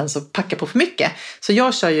en tendens att packa på för mycket, så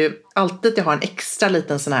jag kör ju alltid att jag har en extra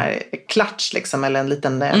liten sån här klatsch liksom, eller en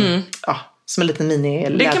liten som en liten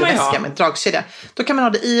mini-läderväska med dragkedja. Då kan man ha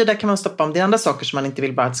det i, och där kan man stoppa om det är andra saker som man inte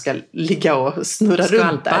vill bara att ska ligga och snurra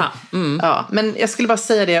runt där. Ja, men jag skulle bara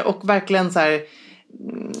säga det, och verkligen så här,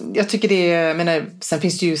 jag tycker det är, menar, sen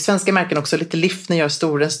finns det ju svenska märken också, lite Lifner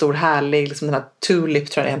gör en stor härlig, liksom den här Tulip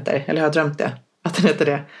tror jag det heter, eller har jag drömt det? Att den heter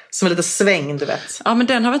det, som är lite sväng, du vet. Ja, men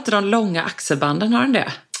den har väl inte de långa axelbanden, har den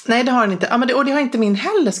det? Nej, det har den inte. Ja, men och det har inte min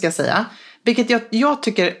heller, ska jag säga. Vilket jag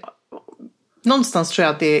tycker, någonstans tror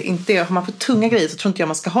jag att det inte är, har man för tunga grejer så tror inte jag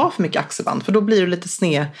man ska ha för mycket axelband. För då blir det lite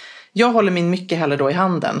sned. Jag håller min mycket hellre då i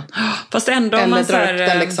handen. Fast ändå om eller man drar upp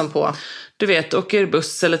den liksom på. Du vet, åker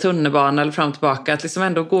buss eller tunnelbana eller fram och tillbaka. Att liksom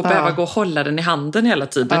ändå behöva gå och hålla den i handen hela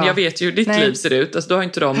tiden. Ja. Jag vet ju hur ditt liv ser ut. Alltså, du har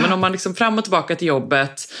inte dem. Men om man liksom fram och tillbaka till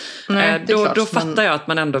jobbet. Då fattar jag att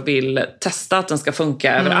man ändå vill testa att den ska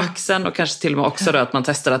funka över axeln. Och kanske till och med också då att man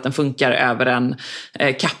testar att den funkar över en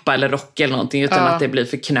kappa eller rock eller någonting. Utan att det blir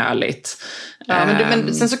för knöligt. Ja,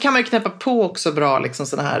 men sen så kan man ju knäppa på också bra liksom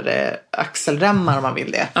såna här axelremmar om man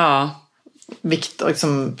vill det. Ja. Vikt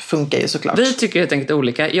liksom funkar ju såklart. Vi tycker helt enkelt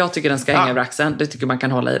olika. Jag tycker den ska hänga över axeln. Det tycker man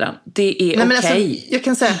kan hålla i den. Det är okej. Alltså, jag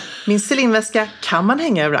kan säga, min Celine-väska kan man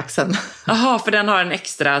hänga över axeln. Jaha, för den har en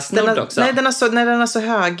extra snodd också. Nej, den har så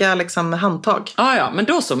höga liksom, handtag. Ja, men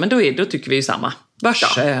då så. Men då tycker vi ju samma. Vad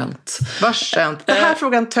skönt. Vad skönt. Den här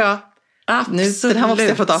frågan nu, den här måste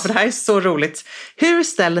jag få ta, för det här är så roligt. Hur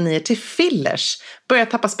ställer ni er till fillers? Börjar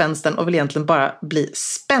tappa spänsten och vill egentligen bara bli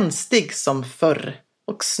spänstig som förr.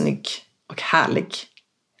 Och snygg och härlig.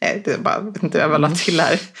 Nej, det är bara, vet inte vad jag la till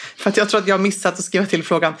här. För att jag tror att jag har missat att skriva till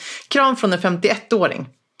frågan. Kram från en 51-åring.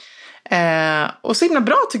 Och så himla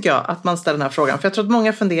bra tycker jag att man ställer den här frågan. För jag tror att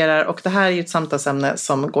många funderar, och det här är ju ett samtalsämne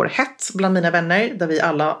som går hett bland mina vänner. Där vi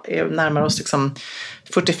alla är närmare oss liksom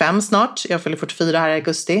 45 snart. Jag fyller 44 här i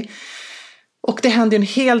augusti. Och det händer ju en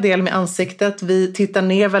hel del med ansiktet. Vi tittar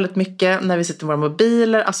ner väldigt mycket när vi sitter i våra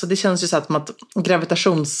mobiler. Alltså det känns ju så att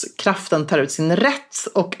gravitationskraften tar ut sin rätt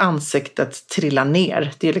och ansiktet trillar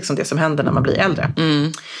ner. Det är liksom det som händer när man blir äldre.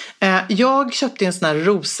 Jag köpte en sån här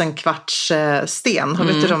rosenkvartssten. Har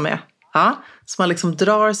du vet de med? Ja, som man liksom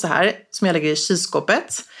drar så här. Som jag lägger i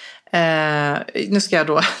kylskåpet. Nu ska jag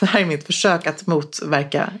då, det här är mitt försök att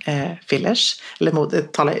motverka fillers.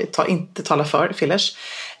 Eller inte tala för fillers.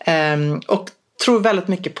 Och tror väldigt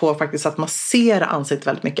mycket på faktiskt att massera ansiktet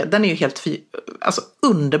väldigt mycket. Den är ju helt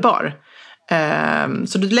underbar.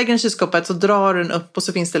 Så du lägger den i kylskåpet, så drar den upp, och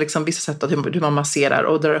så finns det liksom vissa sätt att hur man masserar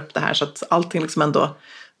och drar upp det här så att allting liksom ändå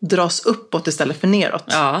dras uppåt istället för neråt.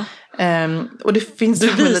 Ja. Och det finns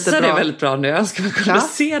du visar det väldigt bra nu. Jag ska kunna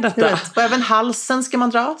se detta. Och även halsen ska man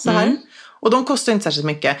dra så här. Och de kostar inte särskilt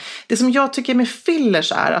mycket. Det som jag tycker med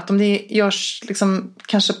fillers är att om det görs liksom,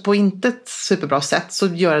 kanske på inte ett superbra sätt, så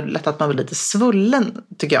gör det lätt att man blir lite svullen,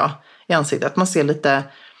 tycker jag, i ansiktet. Att man ser lite...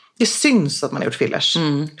 Det syns att man har gjort fillers.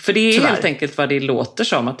 För det är helt enkelt vad det låter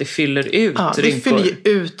som, att det fyller ut rynkor. Det fyller ju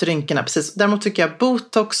ut rynkorna, precis. Däremot tycker jag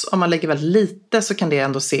botox, om man lägger väldigt lite, så kan det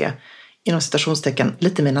ändå se, inom citationstecken,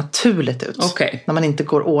 lite mer naturligt ut. Okay. När man inte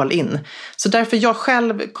går all in. Så därför jag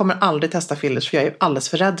själv kommer aldrig testa fillers, för jag är alldeles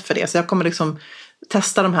för rädd för det. Så jag kommer liksom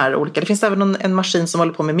testa de här olika. Det finns även en maskin som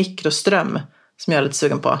håller på med mikroström, som jag är lite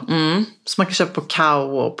sugen på. Som man kan köpa på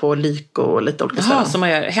Kao och på Lyko och lite olika ställen. Som man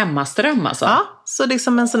gör hemmaström alltså? Ja, så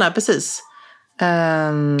liksom en sån här, precis.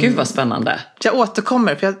 Gud vad spännande. Jag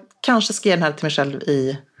återkommer, för jag kanske ska ge den här till mig själv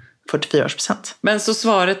i 44-årspresent. Men så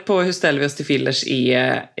svaret på hur ställer vi oss till fillers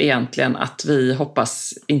är egentligen att vi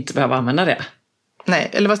hoppas inte behöva använda det. Nej,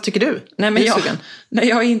 eller vad tycker du? Nej, men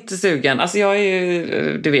jag är inte sugen. Alltså jag är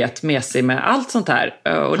ju, du vet, mesig med allt sånt här.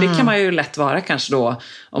 Och det kan man ju lätt vara kanske då,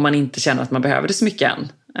 om man inte känner att man behöver det så mycket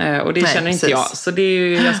än. Och det känner inte jag. Så det är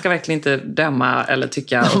ju, jag ska verkligen inte döma eller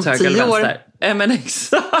tycka åt höger eller vänster. Men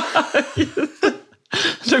exakt.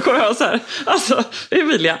 Då kommer jag så här. Alltså,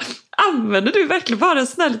 Emilia, använder du verkligen bara en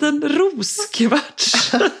sån här liten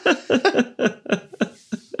roskvarts?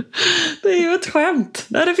 Det är ju ett skämt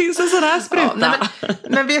när det finns en sån här spruta. Ja,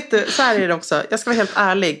 men vet du, så här är det också. Jag ska vara helt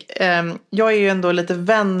ärlig. Jag är ju ändå lite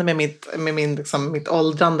vän med mitt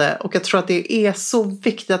åldrande. Och jag tror att det är så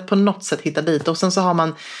viktigt att på något sätt hitta dit. Och sen så har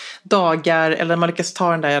man dagar, eller man lyckas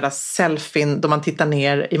ta den där jävla selfien då man tittar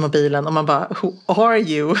ner i mobilen och man bara, who are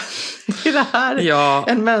you? Är det här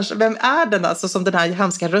en människa? Vem är den? Alltså, som den här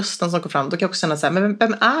hemska rösten som kom fram. Då kan jag också känna så här, men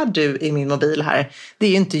vem är du i min mobil här? Det är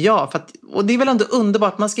ju inte jag. Och det är väl ändå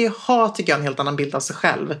underbart. Man ska ju ha, tycker jag, en helt annan bild av sig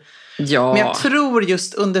själv. Ja. Men jag tror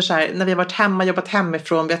just under så här, när vi har varit hemma, jobbat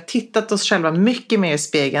hemifrån, vi har tittat oss själva mycket mer i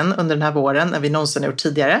spegeln under den här våren än vi någonsin har gjort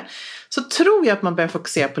tidigare. Så tror jag att man börjar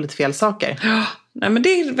fokusera på lite fel saker. Ja, nej, men det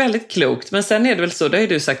är väldigt klokt. Men sen är det väl så, det har ju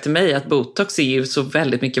du sagt till mig, att botox är ju så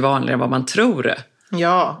väldigt mycket vanligare än vad man tror.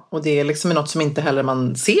 Ja, och det är liksom något som inte heller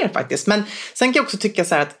man ser faktiskt. Men sen kan jag också tycka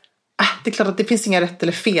så här att det är klart att det finns inga rätt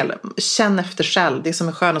eller fel. Känn efter själv. Det är som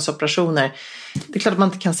med skönhetsoperationer. Det är klart att man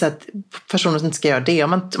inte kan säga att personer inte ska göra det.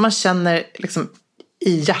 Om man känner liksom,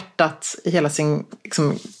 i hjärtat, i hela sin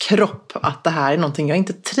liksom, kropp, att det här är någonting jag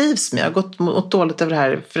inte trivs med. Jag har gått mot dåligt över det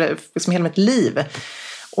här för liksom hela mitt liv.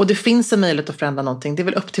 Och det finns en möjlighet att förändra någonting. Det är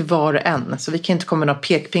väl upp till var och en. Så vi kan inte komma med några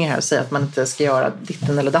pekpingar här och säga att man inte ska göra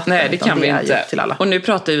ditten eller datten. Nej, det kan vi inte. Till alla. Och nu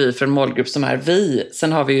pratar vi för en målgrupp som är vi.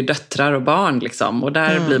 Sen har vi ju döttrar och barn liksom. Och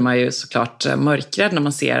där blir man ju såklart mörkrädd när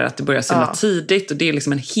man ser att det börjar så himla tidigt. Och det är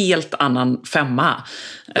liksom en helt annan femma.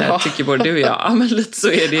 Tycker både du och jag. Ja, men lite så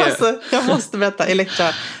är det ju. Alltså, jag måste berätta. Elektra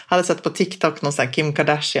hade sett på TikTok någon sån här Kim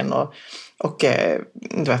Kardashian och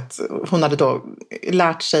du vet, hon hade då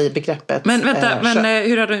lärt sig begreppet. Men vänta,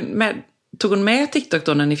 hur har du tog hon med TikTok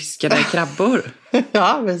då när ni fiskade krabbor?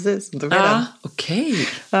 Ja, precis. Hon tog med den. Okej.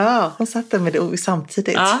 Ja, hon satt där med det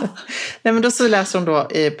samtidigt. Nej, men då så läser hon då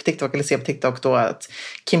på TikTok, eller ser på TikTok då, att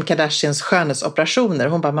Kim Kardashians skönhetsoperationer.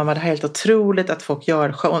 Hon bara, mamma, det här är helt otroligt att folk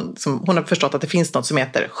gör hon har förstått att det finns något som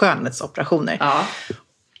heter skönhetsoperationer. Ja.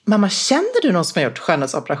 Mamma, känner du någon som har gjort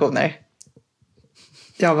skönhetsoperationer?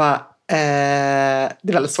 Jag bara, det är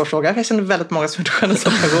en väldigt svår fråga. Jag känner väldigt många som har gjort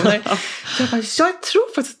skönhetsoperationer. Jag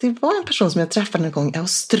tror faktiskt att det var en person som jag träffade en gång i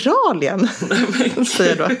Australien.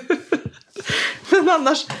 Säger då. Men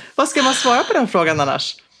annars, vad ska man svara på den frågan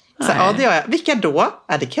annars? Så, ja, det gör jag. Vilka då?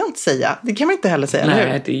 Det kan jag inte säga. Det kan man inte heller säga.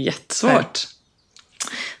 Nej, det är jättesvårt. Nej.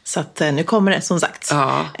 Så att nu kommer det som sagt.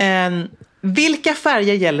 Ja. Vilka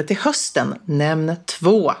färger gäller till hösten? Nämn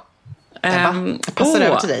 2. Jag passar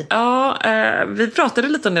över till dig. Ja, vi pratade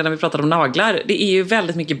lite om det när vi pratade om naglar. Det är ju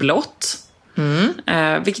väldigt mycket blått.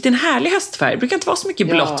 Vilket är en härlig höstfärg. Det brukar inte vara så mycket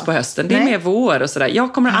blått på hösten. Det är mer vår och sådär.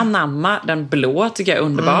 Jag kommer anamma den blå, tycker jag är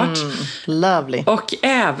underbart. Lovely. Och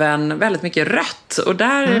även väldigt mycket rött. Och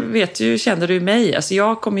där känner du mig. Alltså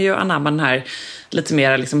jag kommer ju anamma den här lite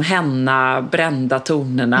mer liksom henna, brända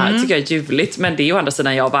tonerna. Tycker jag är ljuvligt. Men det är ju å andra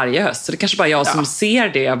sidan jag varje höst. Så det är kanske bara jag som ser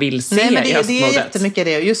det jag vill se. Nej, men i höstmodet. Det är jättemycket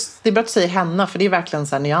det. Just, det är bra att säga henna, för det är verkligen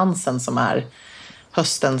så här nyansen som är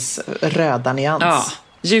höstens röda nyans. Ja.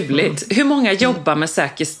 Ljuvligt. Hur många jobbar med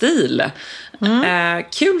säker stil?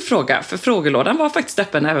 Kul fråga, för frågelådan var faktiskt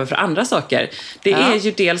öppen även för andra saker. Det är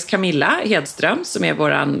ju dels Camilla Hedström som är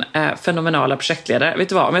våran fenomenala projektledare. Vet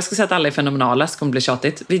du vad, om jag ska säga att alla är fenomenala så kommer det bli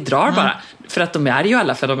tjatigt. Vi drar bara, för att de är ju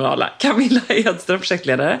alla fenomenala. Camilla Hedström,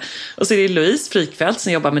 projektledare. Och så är det Louise Frykfeldt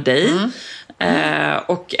som jobbar med dig.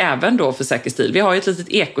 Och även då för säker stil. Vi har ju ett litet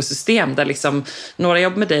ekosystem där liksom några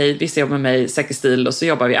jobbar med dig, vissa jobbar med mig, säker stil, och så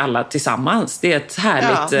jobbar vi alla tillsammans. Det är ett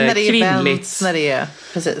härligt när det är kvinnligt events, när det är,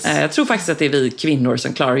 precis. Jag tror faktiskt att det är vi kvinnor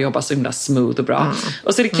som klarar att jobba så himla smooth och bra.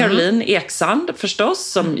 Och så är det Caroline Eksand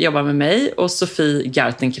förstås som jobbar med mig, och Sofie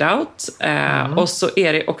Gartenkraut. Och så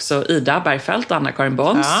är det också Ida Bergfeldt och Anna-Karin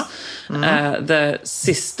Bons. The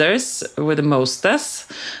Sisters with the Mostess.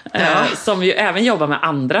 Som ju även jobbar med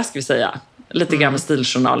andra, ska vi säga. Lite grann med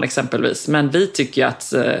Stiljournal exempelvis. Men vi tycker ju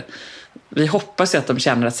att vi hoppas ju att de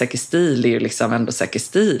känner att säker stil är ju liksom ändå säker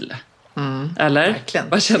stil. Eller? Verkligen.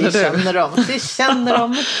 Vad känner du? Det känner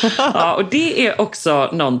de. Ja, och det är också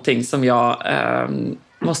någonting som jag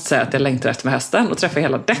måste säga att jag längtar efter med hösten, och träffa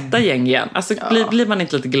hela detta gäng igen. Alltså blir man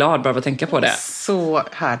inte lite glad bara av att tänka på det? Så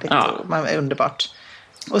härligt. Man är underbart.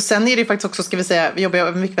 Och sen är det ju faktiskt också, ska vi säga, vi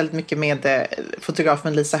jobbar väldigt mycket med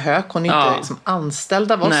fotografen Lisa Höök. Hon är inte liksom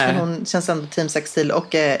anställd av oss, men hon känns ändå Team Sextil,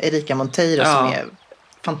 och Erika Monteiro som är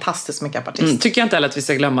fantastiskt makeupartist. Tycker jag inte heller att vi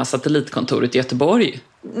ska glömma satellitkontoret i Göteborg.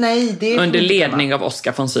 Nej, det är under ledning av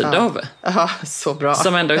Oskar von Sydow. Ja, så bra.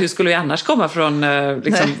 Som ändå, hur skulle vi annars komma från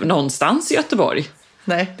någonstans i Göteborg?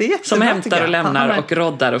 Nej, det är jättebra, som hämtar och lämnar och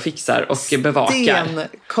roddar och fixar och bevakar.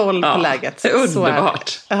 Koll på läget.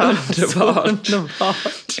 Underbart. Underbart.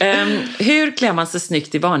 Hur klär man sig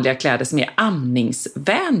snyggt i vanliga kläder som är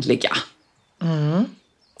amningsvänliga?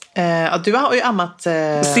 Du har ju ammat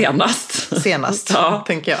senast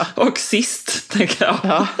tänker jag. Och sist, tänker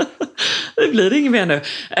jag. Det blir inget mer nu.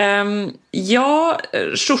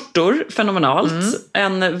 Skjortor, fenomenalt.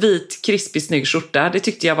 En vit, krispig, snygg skjorta. Det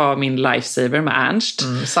tyckte jag var min lifesaver med Ernst.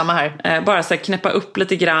 Samma här. Bara så här, knäppa upp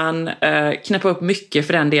lite grann. Knäppa upp mycket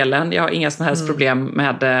för den delen. Jag har inga som helst problem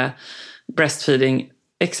med breastfeeding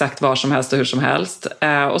exakt var som helst och hur som helst.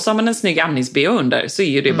 Och så har man en snygg amnings-BH under, så är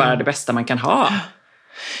ju det bara det bästa man kan ha.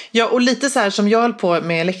 Ja, och lite så här som jag höll på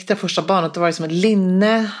med Elektra första barnet, det var liksom ett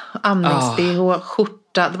linne, amnings-BH,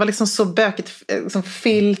 skjorta. Det var liksom så bökigt, liksom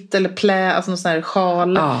filt eller plä, alltså någon sån här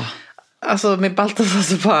sjal. Alltså med Baltasar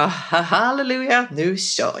så bara, halleluja, nu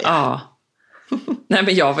kör jag. Nej,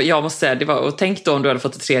 men jag måste säga, det var, och tänk då om du hade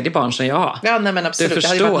fått ett tredje barn som jag. Ja, nej men absolut, det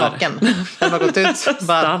hade ju varit naken. Det hade gått ut,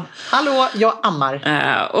 bara, hallå, jag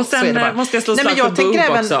ammar. Och sen måste jag slå slag på boob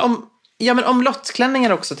också. Ja, men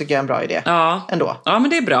omlottklänningar också tycker jag är en bra idé. Ja. Ändå. Ja, men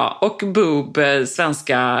det är bra. Och Boob,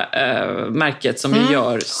 svenska märket som ju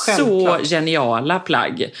gör så geniala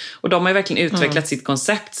plagg. Och de har ju verkligen utvecklat sitt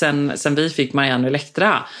koncept sen vi fick Marianne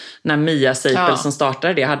Elektra. När Mia Seipel som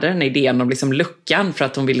startade det hade den idén om liksom luckan för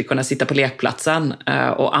att hon ville kunna sitta på lekplatsen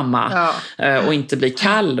och amma och inte bli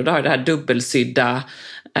kall. Och då har det här dubbelsydda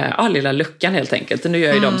lilla luckan helt enkelt. Och nu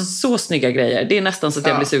gör ju de så snygga grejer. Det är nästan så att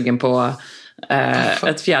jag blir sugen på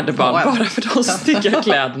ett fjärde barn bara för de snygga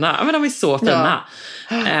kläderna. Men de är så fina.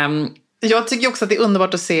 Jag tycker också att det är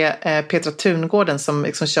underbart att se Petra Tungården som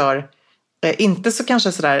liksom kör inte så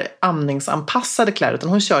kanske sådär amningsanpassade kläder, utan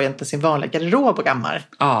hon kör egentligen sin vanliga garderob och ammar.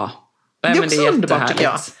 Ja. Det är också underbart tycker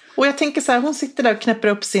jag. Och jag tänker så här, hon sitter där och knäpper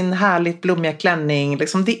upp sin härligt blommiga klänning.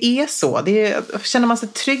 Liksom, det är så. Känner man sig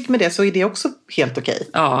trygg med det så är det också helt okej.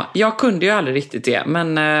 Ja, jag kunde ju aldrig riktigt det.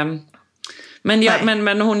 Men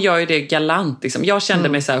hon gör ju det galant. Liksom. Jag kände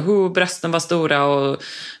mig så här, brösten var stora och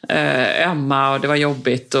ömma och det var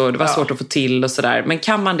jobbigt och det var svårt att få till och sådär. Men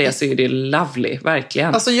kan man det så är det lovely,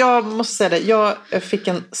 verkligen. Alltså jag måste säga det, jag fick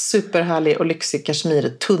en superhärlig och lyxig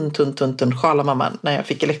kashmir, tunn sjal av mamma när jag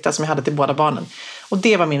fick Elektra som jag hade till båda barnen. Och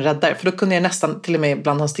det var min räddare, för då kunde jag nästan till och med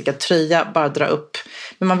ibland ha en stickad tröja, bara dra upp.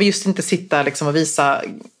 Men man vill just inte sitta liksom och visa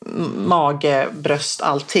mage, bröst,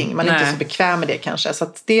 allting. Man är inte så bekväm med det kanske. Så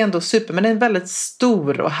att det är ändå super, men den är väldigt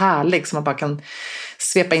stor och härlig som man bara kan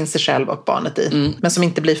svepa in sig själv och barnet i. Men som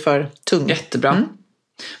inte blir för tung. Jättebra.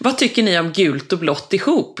 Vad tycker ni om gult och blått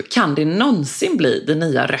ihop? Kan det någonsin bli det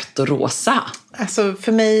nya rött och rosa? Alltså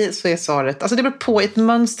för mig så är svaret, alltså det beror på ett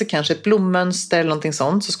mönster kanske, ett blommönster eller någonting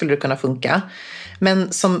sånt, så skulle det kunna funka.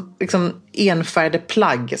 Men som liksom enfärgade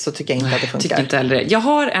plagg så tycker jag inte att det funkar. Tycker inte heller det. Jag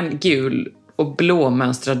har en gul och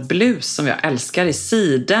blåmönstrad blus som jag älskar i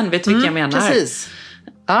siden. Vet du vilka jag menar? Precis.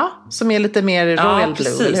 Ja, som är lite mer royal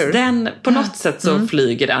blue, eller hur? Den, på något sätt så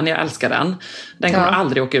flyger den. Jag älskar den. Den kommer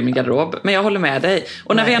aldrig åka ur min garderob. Men jag håller med dig.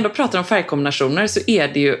 Och när vi ändå pratar om färgkombinationer så är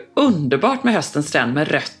det ju underbart med höstens trend med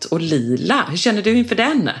rött och lila. Hur känner du inför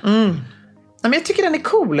den? Men jag tycker den är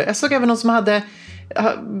cool. Jag såg även någon som hade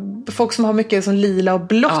folk som har mycket som lila och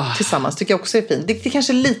blått tillsammans. Tycker jag också är fint. Det är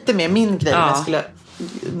kanske lite mer min grej. När jag skulle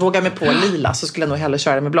våga mig på lila så skulle jag nog hellre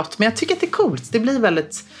köra med blått. Men jag tycker att det är coolt. Det blir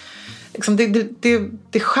väldigt... Liksom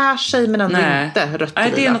det skär sig men ändå inte rött och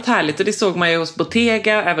lila. Det är något härligt och det såg man ju hos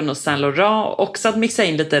Bottega, även hos Saint Laurent. Också att mixa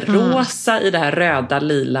in lite rosa i det här röda,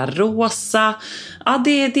 lila, rosa. Ja,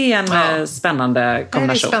 det är en spännande kombination.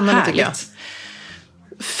 Det är spännande, härligt. tycker jag.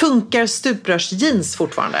 Funkar stuprörsjeans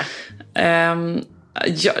fortfarande?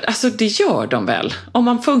 Ja, alltså det gör de väl. Om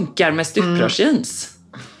man funkar med stuprörsjeans.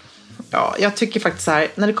 Ja, jag tycker faktiskt så här,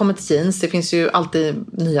 när det kommer till jeans, det finns ju alltid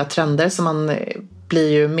nya trender som man blir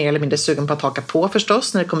ju mer eller mindre sugen på att haka på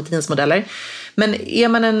förstås när det kommer till jeansmodeller. Men är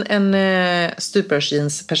man en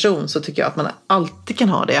stuprörsjeans-person så tycker jag att man alltid kan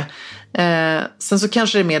ha det. Sen så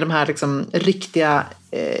kanske det är mer de här liksom riktiga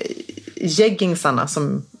jeggingsarna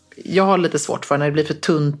som jag har lite svårt för när det blir för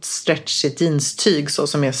tunt, stretchigt jeanstyg så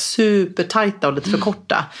som är supertajta och lite för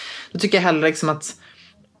korta. Då tycker jag hellre liksom att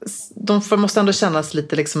de måste ändå kännas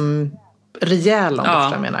lite liksom rejäla, om du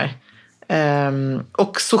förstår vad jag menar.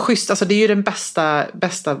 Och så schysst, alltså det är ju den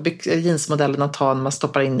bästa jeansmodellen att ha när man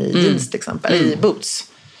stoppar in i jeans till exempel, i boots.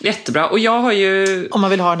 Jättebra, och jag har ju... Om man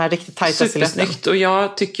vill ha den här riktigt tajta supersnyggt, och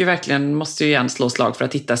jag tycker verkligen, måste ju igen slå slag för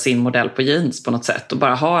att hitta sin modell på jeans på något sätt och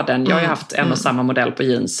bara ha den. Jag har ju haft en och samma modell på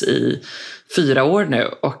jeans i 4 år nu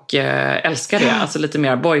och älskar det. Alltså lite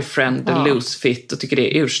mer boyfriend, loose fit och tycker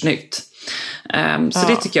det är ursnyggt. Så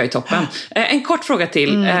det tycker jag är toppen. En kort fråga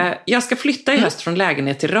till. Jag ska flytta i höst från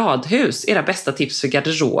lägenhet till radhus. Era bästa tips för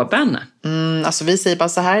garderoben? Alltså vi säger bara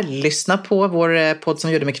så här. Lyssna på vår podd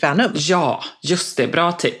som gjorde med Kvänum. Ja, just det.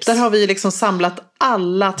 Bra tips. Där har vi liksom samlat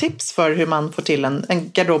alla tips för hur man får till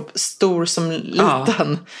en garderob stor som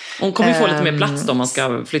liten. Hon kommer ju få lite mer plats då om man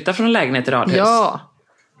ska flytta från en lägenhet till radhus. Ja.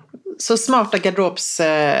 Så smarta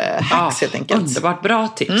garderobshacks helt enkelt. Underbart, bra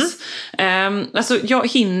tips. Alltså,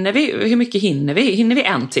 hur mycket hinner vi? Hinner vi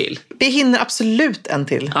en till? Vi hinner absolut en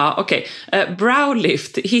till. Ja, okej.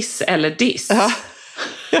 Browlift, hiss eller diss?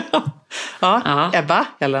 Ja. Ebba,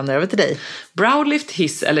 jag lämnar över till dig. Browlift,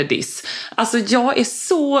 hiss eller diss? Alltså jag är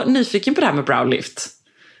så nyfiken på det här med browlift.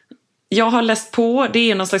 Jag har läst på,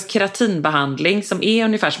 det är någon slags keratinbehandling som är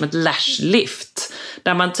ungefär som ett lashlift.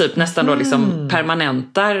 Där man typ nästan då liksom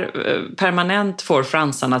permanent får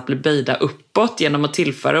fransarna att bli böjda uppåt genom att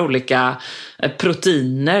tillföra olika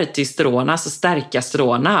proteiner till stråna, alltså stärka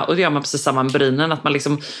stråna. Och det gör man precis samma med brynen, att man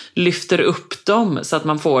liksom lyfter upp dem så att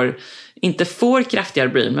man inte får kraftigare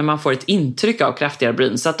bryn, men man får ett intryck av kraftigare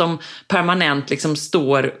bryn. Så att de permanent liksom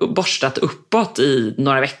står borstat uppåt i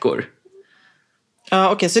några veckor.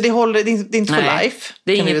 Ja, okej, så det håller, det är inte for life.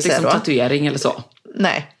 Det är inget liksom tatuering eller så.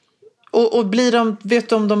 Nej. Och blir de, vet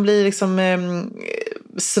du om de blir liksom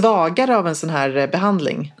svagare av en sån här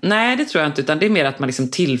behandling? Nej, det tror jag inte, utan det är mer att man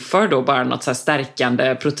liksom tillför då bara något så här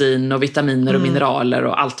stärkande protein och vitaminer och mineraler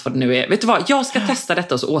och allt vad det nu är. Vet du vad, jag ska testa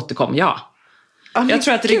detta och så återkommer jag. Jag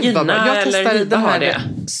tror att Regina eller Hiba har det.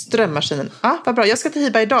 Strömmaskinen. Ja, vad bra. Jag ska till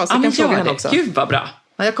Hiba idag så jag kan fråga henne också. Gud vad bra.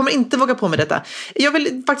 Ja, jag kommer inte våga på med detta. Jag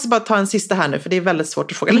vill faktiskt bara ta en sista här nu, för det är väldigt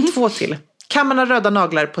svårt att fråga. Eller 2 till. Kan man ha röda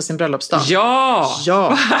naglar på sin bröllopsdag? Ja!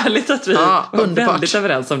 Vad härligt att vi var väldigt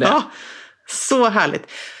överens om det. Ja, så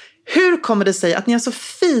härligt. Hur kommer det sig att ni har så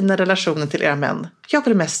fina relationer till era män? Jag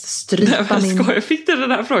vill mest strypa min... Skoj, fick du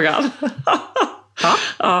den här frågan?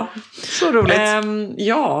 Ja. Så roligt.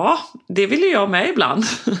 Ja, det vill ju jag med ibland.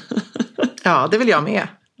 Ja, det vill jag med.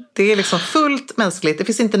 Det är liksom fullt mänskligt. Det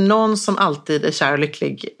finns inte någon som alltid är kär och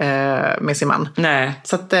lycklig med sin man. Nej.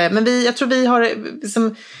 Så att, men jag tror vi har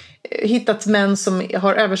liksom hittat män som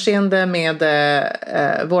har överseende med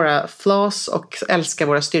våra flaws och älskar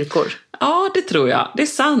våra styrkor. Ja, det tror jag. Det är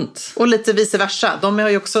sant. Och lite vice versa. De har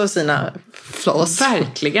ju också sina flaws.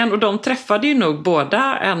 Verkligen. Och de träffade ju nog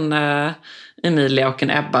båda en Emilia och en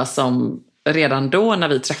Ebba som redan då när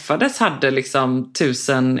vi träffades hade liksom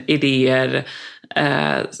 1000 idéer,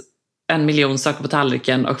 1 miljon saker på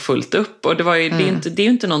tallriken och fullt upp. Och det var ju, det är ju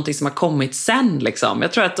inte någonting som har kommit sen liksom.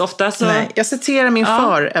 Jag tror att ofta så... Nej, jag citerar min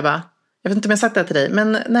far, Ebba. Jag vet inte om jag sagt det till dig.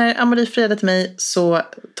 Men när Amory friade till mig så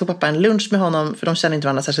tog pappa en lunch med honom. För de känner inte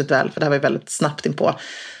varandra särskilt väl. För det här var ju väldigt snabbt inpå.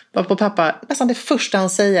 Och pappa, nästan det första han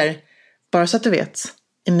säger. Bara så att du vet.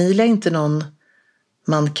 Emilia är inte någon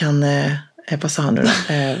man kan... vad sa han nu då?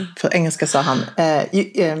 För engelska sa han.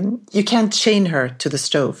 You can't chain her to the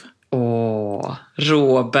stove.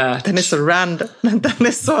 Robert. Den är så random.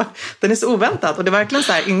 Den är så oväntad. Och det var verkligen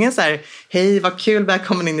så här, ingen så här, hej vad kul,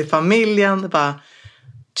 välkommen in i familjen. Det bara,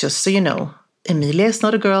 just so you know, Emilia is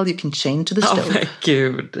not a girl you can chain to the stove. Men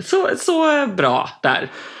gud, så bra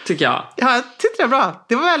där, tycker jag. Ja, jag tyckte det var bra.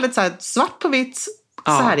 Det var väldigt så här, svart på vitt.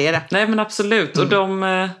 Så här är det. Nej, men absolut. Och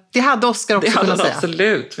det hade Oscar också kunnat säga.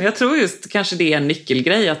 Absolut. Men jag tror just kanske det är en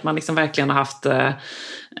nyckelgrej att man liksom verkligen har haft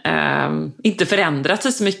inte förändrat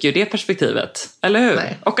sig så mycket ur det perspektivet. Eller hur?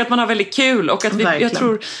 Nej. Och att man har väldigt kul. Och att jag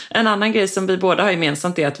tror en annan grej som vi båda har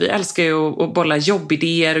gemensamt är att vi älskar ju att bolla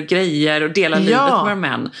jobbidéer och grejer och dela livet med våra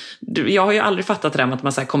män. Jag har ju aldrig fattat det där med att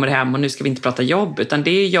man så här kommer hem och nu ska vi inte prata jobb. Utan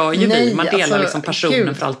det gör ju vi. Man delar liksom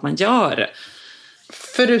passionen för allt man gör.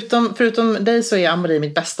 Förutom dig så är Amory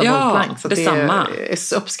mitt bästa bollplank. Så detsamma.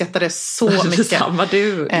 Det uppskattar det så mycket. Detsamma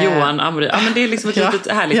du, Johan, Amory. Ja, men det är liksom ett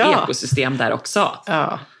litet härligt ekosystem där också.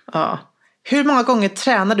 Ja. Hur många gånger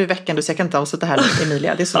tränar du i veckan? Du säger, jag kan inte avsluta här nu,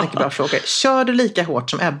 Emilia. Det är så mycket bra frågor. Kör du lika hårt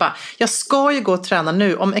som Ebba? Jag ska ju gå och träna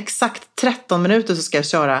nu. Om exakt 13 minuter så ska jag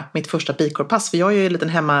köra mitt första bikorpass. För jag är ju en liten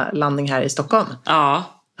hemmalandning här i Stockholm. Ja.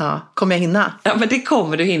 Kommer jag hinna? Ja, men det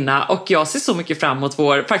kommer du hinna. Och jag ser så mycket fram emot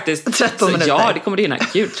vår... Faktiskt, 13 minuter. Ja, det kommer du hinna.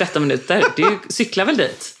 Gud, 13 minuter. Du cyklar väl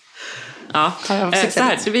dit? Ja,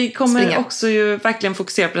 så vi kommer också ju verkligen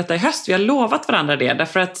fokusera på detta i höst. Vi har lovat varandra det.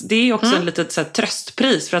 Därför att det är också en litet så här,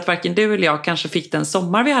 tröstpris. För att varken du eller jag kanske fick den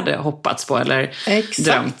sommar vi hade hoppats på. Eller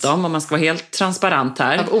drömt om man ska vara helt transparent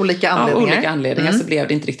här. Av olika anledningar. Så blev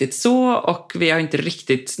det inte riktigt så. Och vi har inte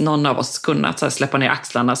riktigt någon av oss kunnat så här, släppa ner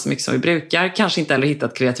axlarna så mycket som vi brukar. Kanske inte heller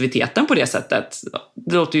hittat kreativiteten på det sättet.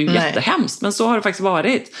 Det låter ju jättehemskt. Men så har det faktiskt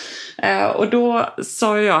varit. Och då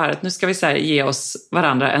sa jag här att nu ska vi så här, ge oss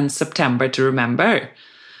varandra en September to remember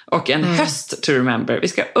och en höst to remember. Vi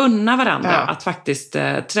ska unna varandra att faktiskt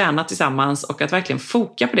träna tillsammans och att verkligen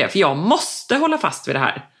foka på det. För jag måste hålla fast vid det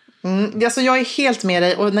här. Alltså jag är helt med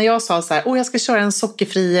dig. Och när jag sa så här, jag ska köra en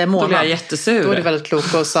sockerfri månad. Då blev jag jättesur. Då var du väldigt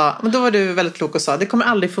klok och sa, men då var du väldigt klok och sa, det kommer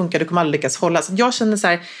aldrig funka, du kommer aldrig lyckas hålla. Så jag känner så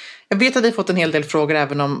här, jag vet att vi har fått en hel del frågor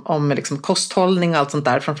även om liksom kosthållning och allt sånt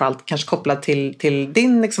där. Framförallt kanske kopplat till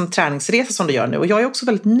din liksom träningsresa som du gör nu. Och jag är också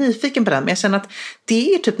väldigt nyfiken på den. Men jag känner att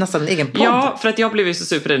det är typ nästan en egen podd. Ja, för att jag blev ju så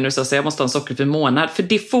super nu så att jag måste ha en sockerfri månad. För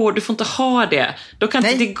du får inte ha det. Då kan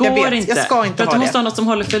Nej, det går jag vet. inte. Jag ska inte för att ha du måste det. ha något som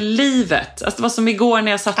håller för livet. Alltså det var som igår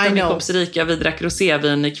när jag satt med min kompis Erika och vi drack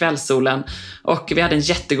rosévin i kvällssolen. Och vi hade en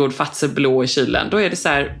jättegod Fazer blå i kylen. Då är det så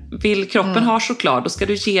här, vill kroppen ha choklad, då ska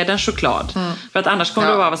du ge den choklad. För att annars kommer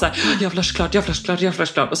du vara så här, jag vill ha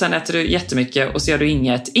choklad. Och sen äter du jättemycket och så gör du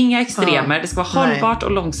inga extremer. Det ska vara hållbart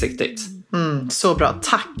och långsiktigt. Så bra,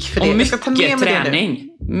 tack för det. Och mycket träning.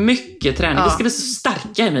 Mycket träning. Vi ska bli så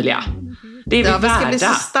starka, Emilia. Det är vi värda. Vi ska bli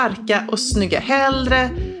så starka och snygga. Hellre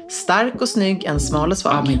stark och snygg än smal och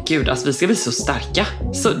svag. Ja, men gud, alltså vi ska bli så starka.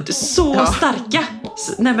 Så starka.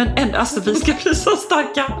 Nej, men alltså vi ska bli så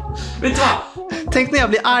starka. Vet du vad? Tänk när jag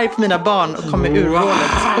blir arg på mina barn och kommer ur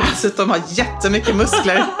hålet och dessutom har jättemycket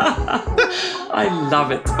muskler. I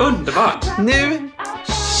love it. Underbart. Nu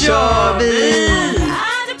kör vi!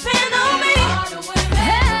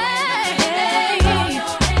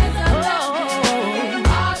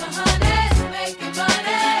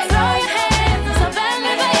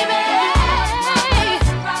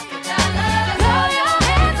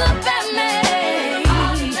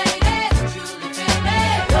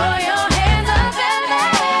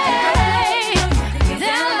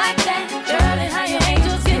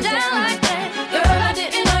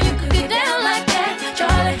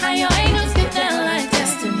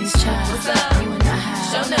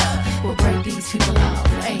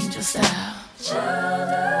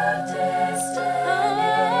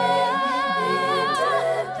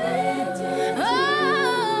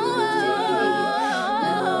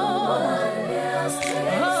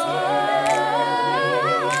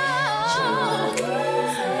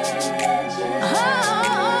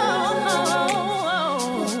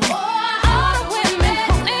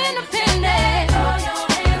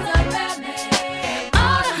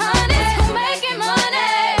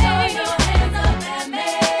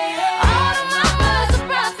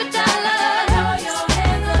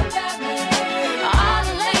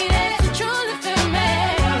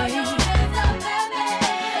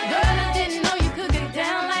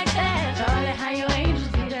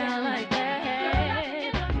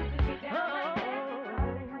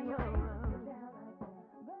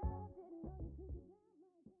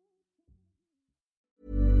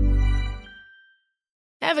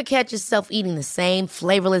 Ever catch yourself eating the same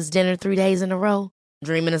flavorless dinner 3 days in a row?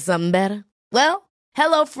 Dreaming of something better? Well,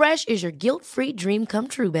 HelloFresh is your guilt-free dream come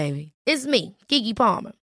true, baby. It's me, Keke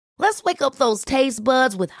Palmer. Let's wake up those taste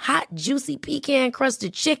buds with hot, juicy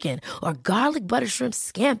pecan-crusted chicken or garlic butter shrimp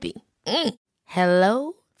scampi.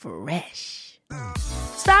 Hello Fresh.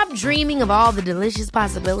 Stop dreaming of all the delicious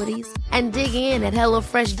possibilities and dig in at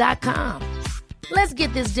HelloFresh.com. Let's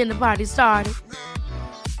get this dinner party started.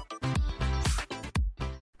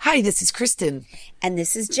 Hi, this is Kristen. And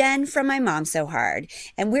this is Jen from My Mom So Hard.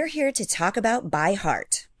 And we're here to talk about By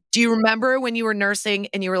Heart. Do you remember when you were nursing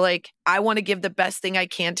and you were like, I want to give the best thing I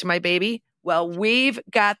can to my baby? Well, we've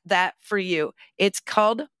got that for you. It's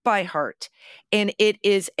called By Heart, and it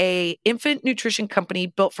is a infant nutrition company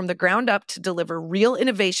built from the ground up to deliver real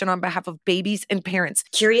innovation on behalf of babies and parents.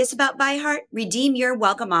 Curious about By Heart? Redeem your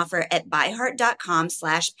welcome offer at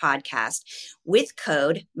byheart.com/podcast with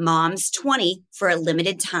code MOMS20 for a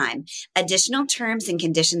limited time. Additional terms and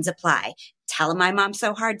conditions apply. Tell them My Mom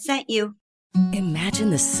So Hard sent you. Imagine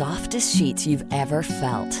the softest sheets you've ever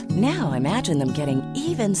felt. Now imagine them getting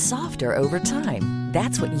even softer over time.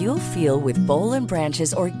 That's what you'll feel with Boll &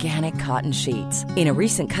 Branch's organic cotton sheets. In a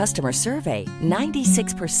recent customer survey,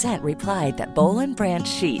 96% replied that Boll & Branch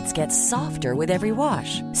sheets get softer with every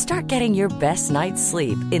wash. Start getting your best night's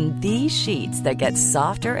sleep in these sheets that get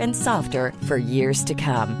softer and softer for years to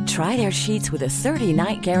come. Try their sheets with a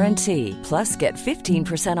 30-night guarantee. Plus, get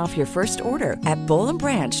 15% off your first order at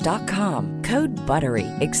bollandbranch.com. Code BUTTERY.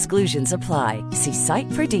 Exclusions apply. See site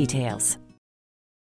for details.